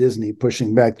 Woke Disney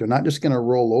pushing back. They're not just going to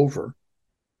roll over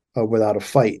without a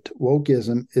fight.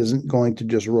 Wokeism isn't going to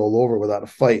just roll over without a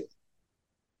fight.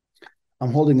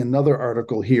 I'm holding another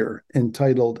article here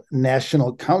entitled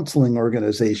National Counseling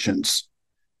Organizations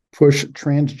Push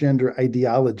Transgender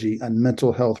Ideology on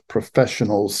Mental Health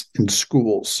Professionals in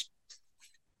Schools.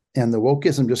 And the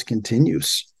wokeism just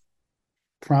continues.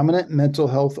 Prominent mental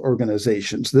health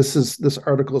organizations. This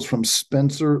article is from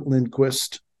Spencer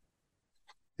Lindquist.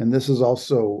 And this is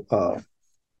also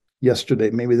yesterday,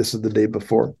 maybe this is the day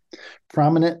before.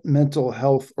 Prominent mental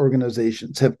health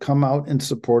organizations have come out in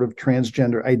support of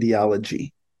transgender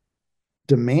ideology,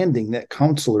 demanding that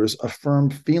counselors affirm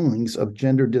feelings of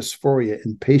gender dysphoria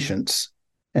in patients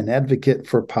and advocate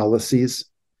for policies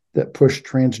that push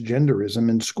transgenderism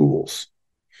in schools.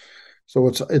 So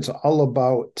it's all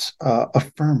about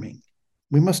affirming.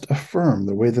 We must affirm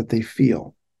the way that they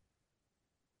feel.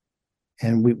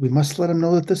 And we must let them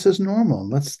know that this is normal.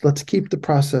 Let's keep the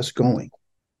process going.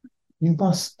 You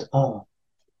must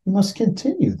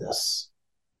continue this.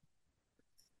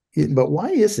 But why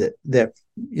is it that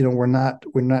we're not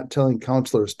telling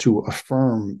counselors to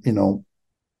affirm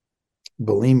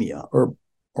bulimia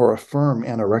or affirm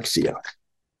anorexia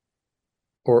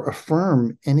or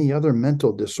affirm any other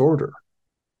mental disorder,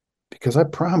 because I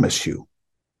promise you,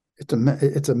 it's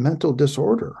a mental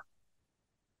disorder.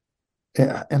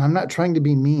 And I'm not trying to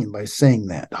be mean by saying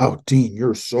that. Oh, Dean,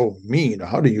 you're so mean.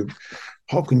 How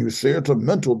can you say it's a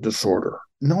mental disorder?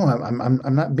 No,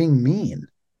 I'm not being mean.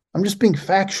 I'm just being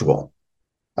factual.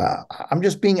 I'm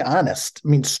just being honest. I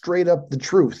mean, straight up the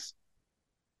truth.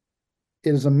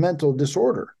 It is a mental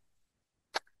disorder.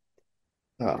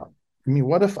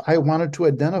 What if I wanted to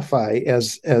identify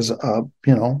as an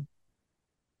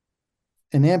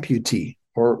amputee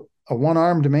or a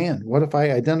one-armed man? What if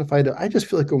I identified, I just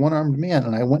feel like a one-armed man,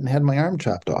 and I went and had my arm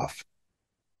chopped off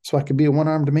so I could be a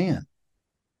one-armed man?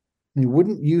 I mean,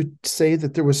 wouldn't you say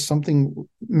that there was something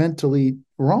mentally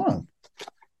wrong?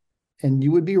 And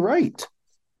you would be right.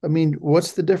 I mean,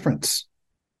 what's the difference?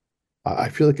 I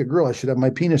feel like a girl. I should have my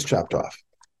penis chopped off.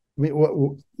 I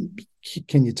mean,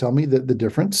 can you tell me the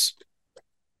difference?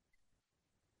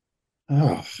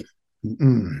 Oh,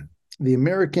 the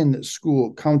American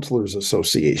School Counselors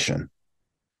Association,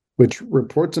 which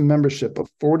reports a membership of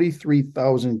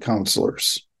 43,000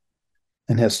 counselors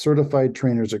and has certified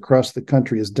trainers across the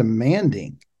country, is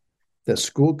demanding that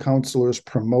school counselors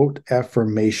promote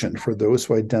affirmation for those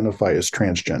who identify as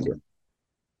transgender.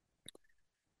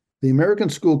 The American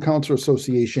School Counselor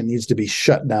Association needs to be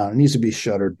shut down. It needs to be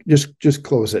shuttered. Just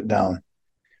close it down.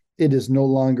 It is no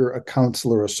longer a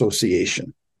counselor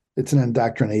association. It's an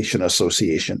indoctrination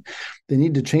association. They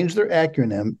need to change their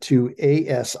acronym to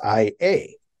ASIA,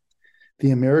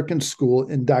 the American School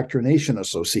Indoctrination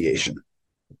Association.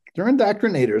 They're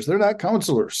indoctrinators. They're not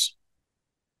counselors.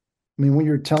 I mean, when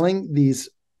you're telling these,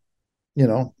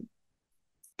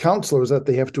 counselors that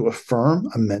they have to affirm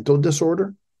a mental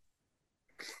disorder,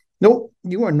 nope,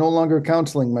 you are no longer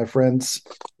counseling, my friends.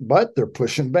 But they're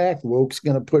pushing back. Woke's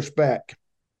going to push back.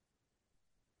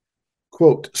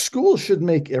 Quote, schools should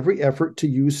make every effort to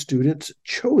use students'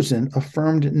 chosen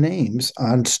affirmed names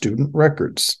on student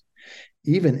records,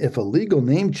 even if a legal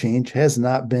name change has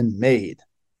not been made.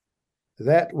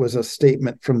 That was a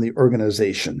statement from the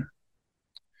organization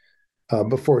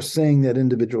before saying that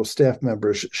individual staff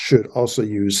members should also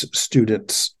use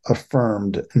students'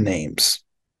 affirmed names.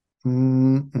 I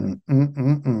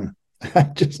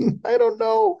don't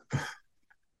know.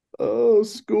 Oh,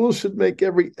 schools should make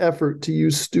every effort to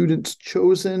use students'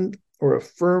 chosen or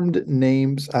affirmed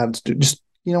names on students.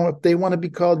 If they want to be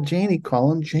called Janie, call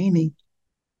them Janie.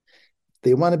 If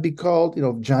they want to be called,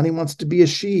 if Johnny wants to be a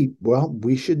she, well,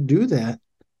 we should do that.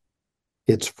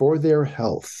 It's for their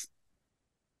health.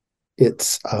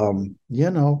 It's,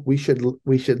 we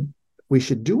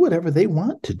should do whatever they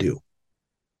want to do.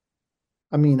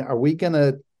 I mean, are we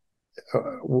gonna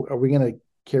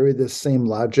carry this same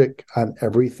logic on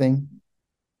everything?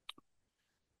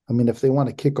 I mean, if they want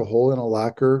to kick a hole in a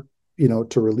locker,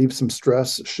 to relieve some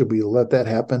stress, should we let that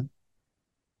happen?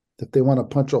 If they want to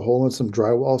punch a hole in some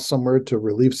drywall somewhere to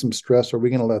relieve some stress, are we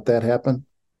going to let that happen?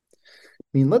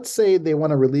 I mean, let's say they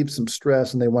want to relieve some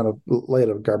stress and they want to light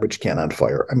a garbage can on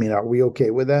fire. I mean, are we okay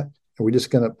with that? Are we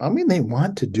just going to, they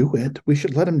want to do it. We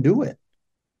should let them do it.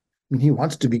 I mean, he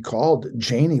wants to be called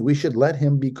Janie. We should let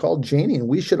him be called Janie, and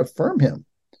we should affirm him.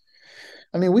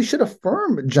 I mean, we should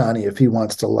affirm Johnny if he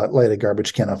wants to light a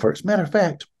garbage can on fire. As a matter of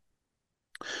fact,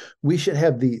 we should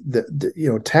have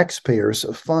the taxpayers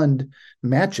fund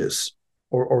matches,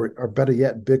 or better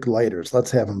yet, Bic lighters.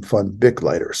 Let's have them fund Bic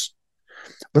lighters.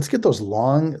 Let's get those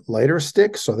long lighter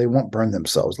sticks so they won't burn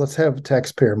themselves. Let's have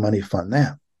taxpayer money fund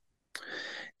that.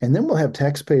 And then we'll have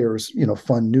taxpayers,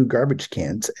 fund new garbage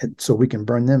cans so we can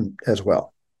burn them as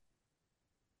well.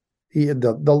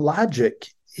 The logic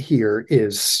here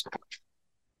is,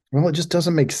 well, it just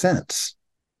doesn't make sense.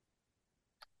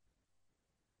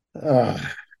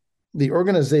 The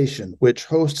organization, which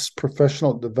hosts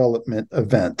professional development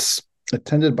events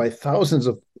attended by thousands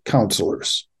of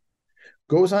counselors,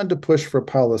 goes on to push for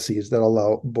policies that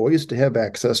allow boys to have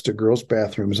access to girls'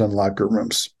 bathrooms and locker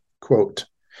rooms. Quote,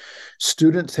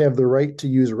 students have the right to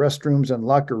use restrooms and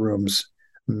locker rooms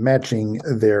matching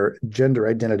their gender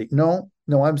identity. No,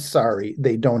 I'm sorry.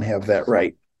 They don't have that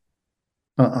right.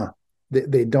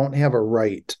 They don't have a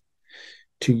right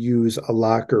to use a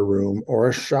locker room or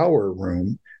a shower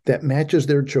room that matches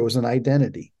their chosen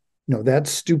identity. That's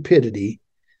stupidity.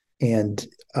 And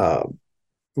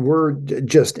we're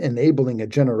just enabling a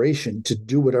generation to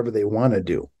do whatever they want to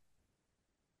do.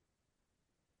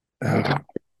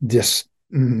 This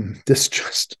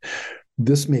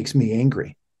makes me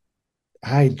angry.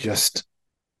 Are you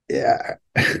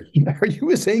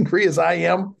as angry as I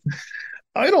am?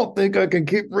 I don't think I can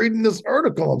keep reading this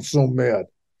article. I'm so mad.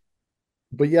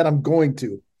 but yet I'm going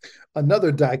to.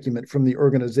 Another document from the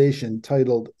organization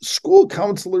titled School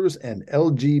Counselors and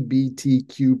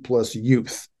LGBTQ plus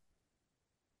Youth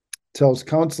tells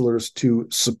counselors to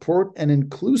support an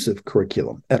inclusive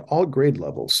curriculum at all grade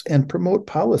levels and promote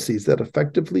policies that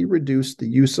effectively reduce the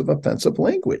use of offensive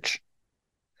language.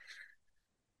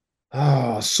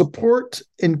 Support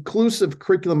inclusive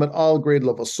curriculum at all grade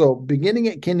levels. So beginning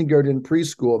at kindergarten and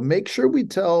preschool, make sure we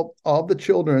tell all the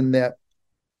children that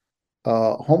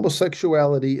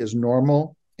homosexuality is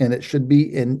normal and it should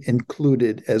be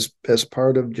included as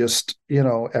part of just,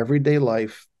 everyday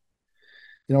life.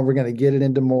 We're going to get it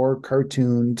into more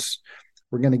cartoons.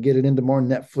 We're going to get it into more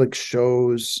Netflix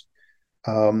shows.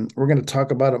 We're going to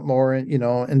talk about it more,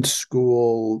 in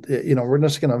school. We're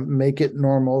just going to make it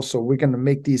normal. So we're going to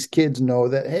make these kids know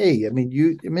that, hey,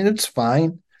 it's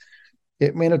fine.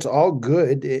 It's all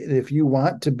good. If you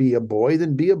want to be a boy,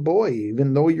 then be a boy,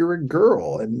 even though you're a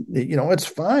girl. And, it's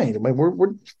fine.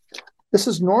 This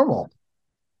is normal.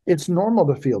 It's normal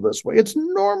to feel this way. It's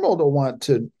normal to want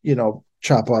to,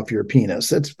 chop off your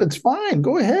penis. It's fine.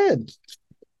 Go ahead.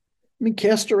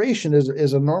 Castration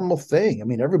is a normal thing.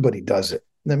 Everybody does it.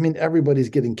 Everybody's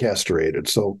getting castrated.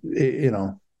 So,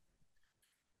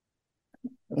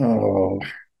 oh,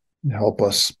 help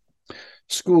us.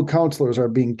 School counselors are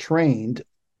being trained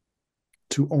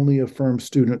to only affirm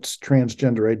students'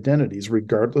 transgender identities,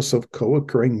 regardless of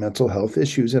co-occurring mental health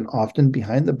issues and often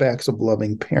behind the backs of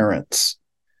loving parents.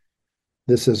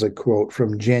 This is a quote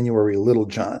from January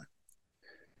Littlejohn.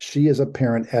 She is a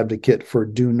parent advocate for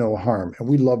Do No Harm. And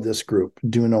we love this group,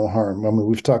 Do No Harm.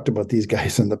 We've talked about these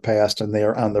guys in the past, and they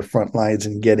are on the front lines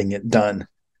and getting it done.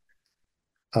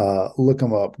 Look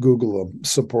them up, Google them,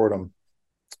 support them.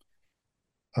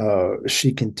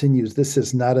 She continues, this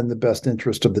is not in the best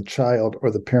interest of the child or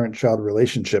the parent-child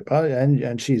relationship.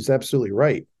 And she's absolutely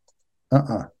right.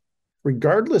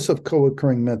 Regardless of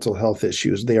co-occurring mental health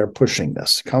issues, they are pushing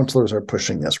this. Counselors are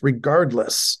pushing this,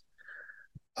 regardless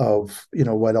of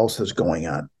what else is going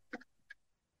on.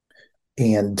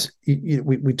 And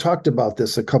we talked about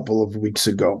this a couple of weeks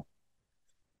ago.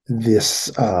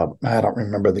 This I don't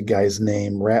remember the guy's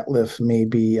name, Ratliff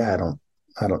maybe, I don't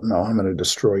know, I'm going to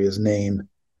destroy his name.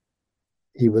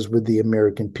 He was with the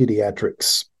American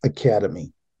Pediatrics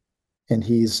Academy, and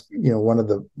he's one of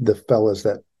the fellas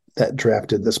that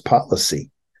drafted this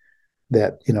policy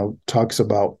that talks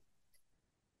about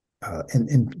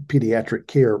in pediatric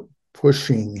care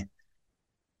pushing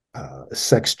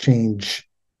sex change,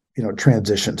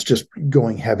 transitions, just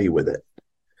going heavy with it.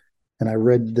 And I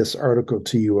read this article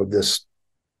to you of this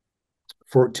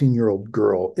 14-year-old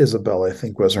girl, Isabel, I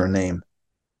think was her name.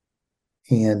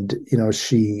 And,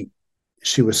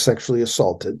 she was sexually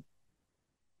assaulted.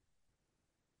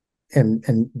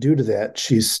 And due to that,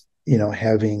 she's,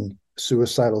 having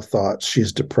suicidal thoughts.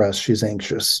 She's depressed. She's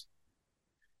anxious.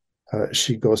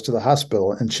 She goes to the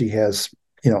hospital and she has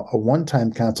a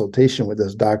one-time consultation with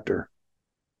this doctor.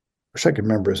 Wish I could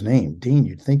remember his name. Dean,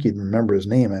 you'd think you'd remember his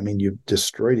name. You've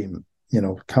destroyed him,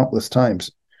 countless times.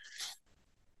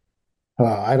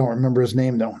 I don't remember his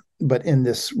name, though. But in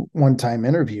this one-time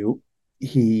interview,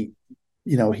 he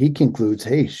concludes,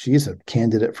 hey, she's a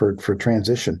candidate for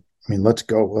transition. Let's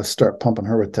go. Let's start pumping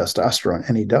her with testosterone.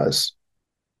 And he does.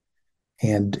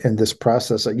 And this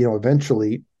process,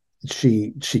 eventually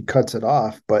she cuts it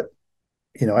off, but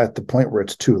at the point where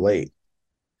it's too late.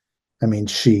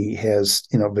 She has,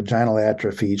 vaginal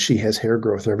atrophy. She has hair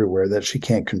growth everywhere that she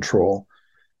can't control.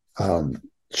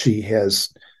 She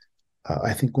has,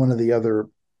 I think one of the other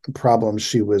problems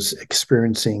she was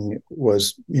experiencing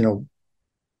was,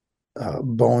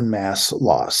 bone mass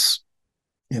loss.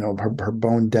 Her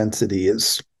bone density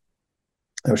is,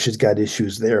 she's got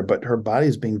issues there, but her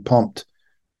body's being pumped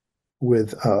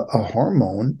with a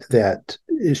hormone that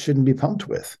it shouldn't be pumped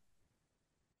with.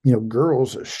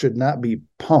 Girls should not be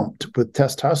pumped with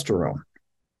testosterone.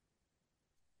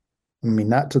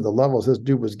 Not to the levels this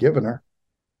dude was giving her.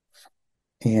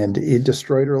 And it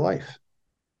destroyed her life.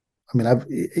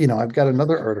 I've got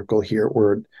another article here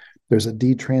where there's a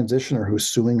detransitioner who's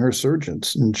suing her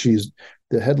surgeons. And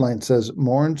the headline says,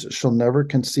 mourns she'll never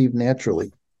conceive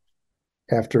naturally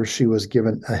after she was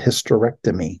given a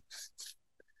hysterectomy.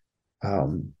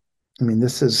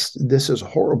 This is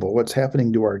horrible what's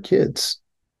happening to our kids.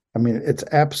 It's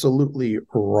absolutely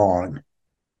wrong.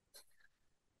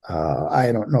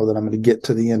 I don't know that I'm going to get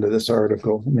to the end of this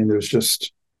article. There's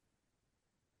just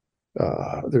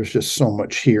so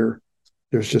much here.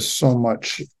 There's just so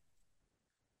much.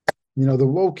 The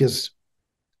woke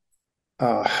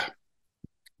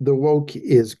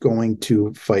is going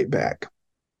to fight back,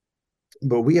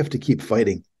 but we have to keep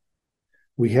fighting.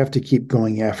 We have to keep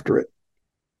going after it.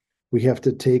 We have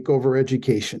to take over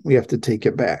education. We have to take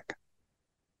it back.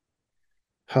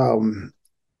 We're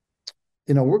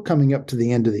coming up to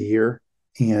the end of the year,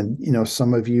 and,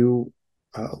 some of you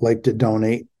like to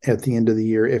donate at the end of the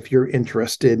year. If you're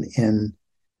interested in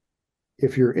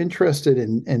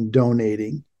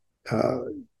donating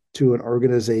to an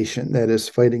organization that is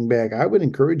fighting back, I would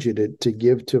encourage you to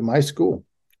give to my school,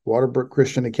 Waterbrook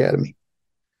Christian Academy.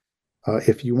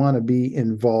 If you want to be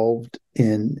involved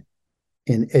in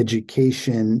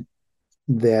education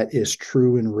that is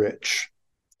true and rich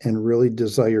and really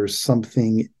desires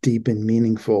something deep and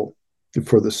meaningful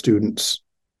for the students,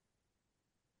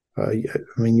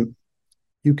 you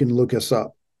can look us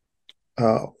up.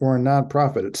 We're a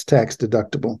nonprofit. It's tax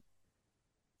deductible.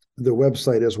 The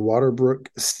website is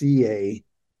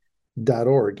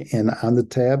waterbrookca.org. And on the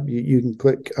tab, you can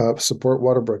click Support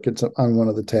Waterbrook. It's on one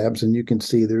of the tabs, and you can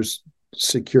see there's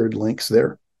secured links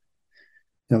there.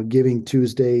 Giving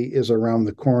Tuesday is around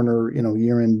the corner.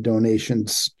 Year-end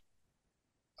donations.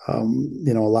 A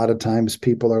lot of times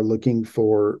people are looking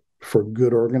for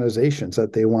good organizations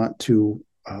that they want to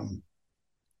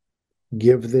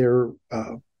give their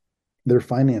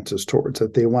finances towards,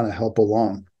 that they want to help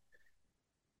along.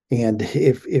 And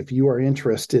if you are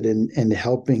interested in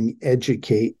helping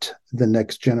educate the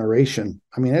next generation,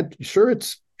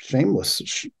 it's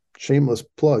shameless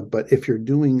plug, but if you're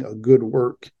doing a good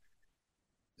work,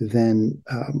 then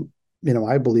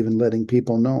I believe in letting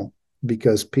people know,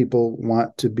 because people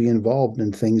want to be involved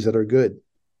in things that are good.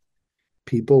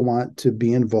 People want to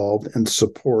be involved and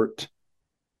support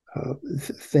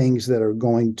things that are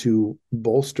going to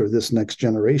bolster this next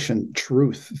generation,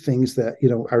 truth, things that,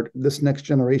 this next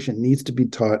generation needs to be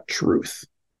taught truth,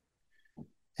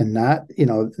 and not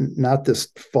this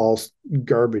false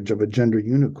garbage of a gender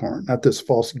unicorn, not this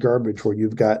false garbage where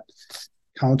you've got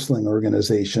counseling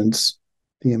organizations,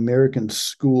 the American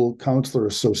School Counselor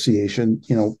Association,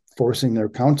 forcing their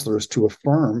counselors to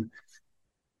affirm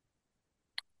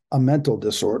a mental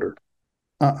disorder.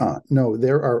 No,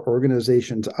 there are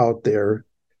organizations out there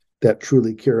that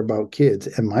truly care about kids,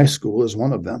 and my school is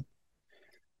one of them.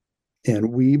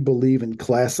 And we believe in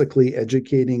classically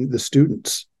educating the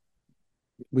students.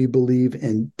 We believe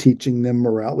in teaching them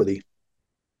morality.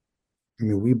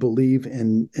 We believe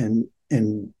in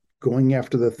going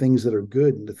after the things that are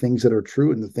good and the things that are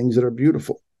true and the things that are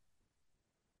beautiful.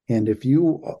 And if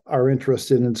you are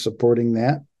interested in supporting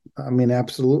that,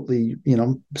 absolutely,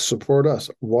 support us,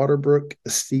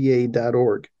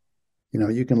 waterbrookca.org.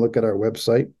 You can look at our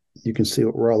website, you can see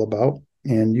what we're all about,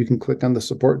 and you can click on the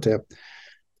support tab.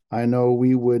 I know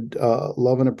we would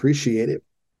love and appreciate it.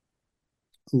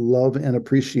 Matter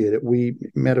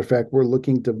of fact, we're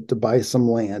looking to buy some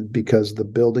land, because the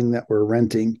building that we're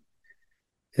renting,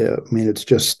 it's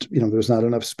just, there's not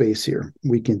enough space here.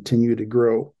 We continue to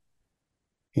grow.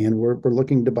 And we're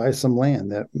looking to buy some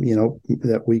land that,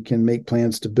 that we can make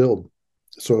plans to build.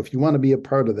 So if you want to be a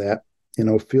part of that,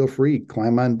 feel free,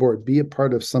 climb on board, be a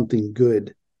part of something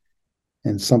good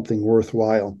and something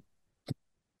worthwhile.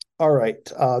 All right.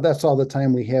 That's all the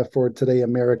time we have for today,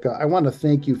 America. I want to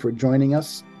thank you for joining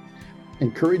us.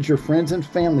 Encourage your friends and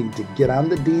family to get on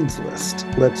the Dean's List.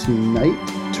 Let's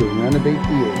unite to renovate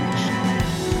the age.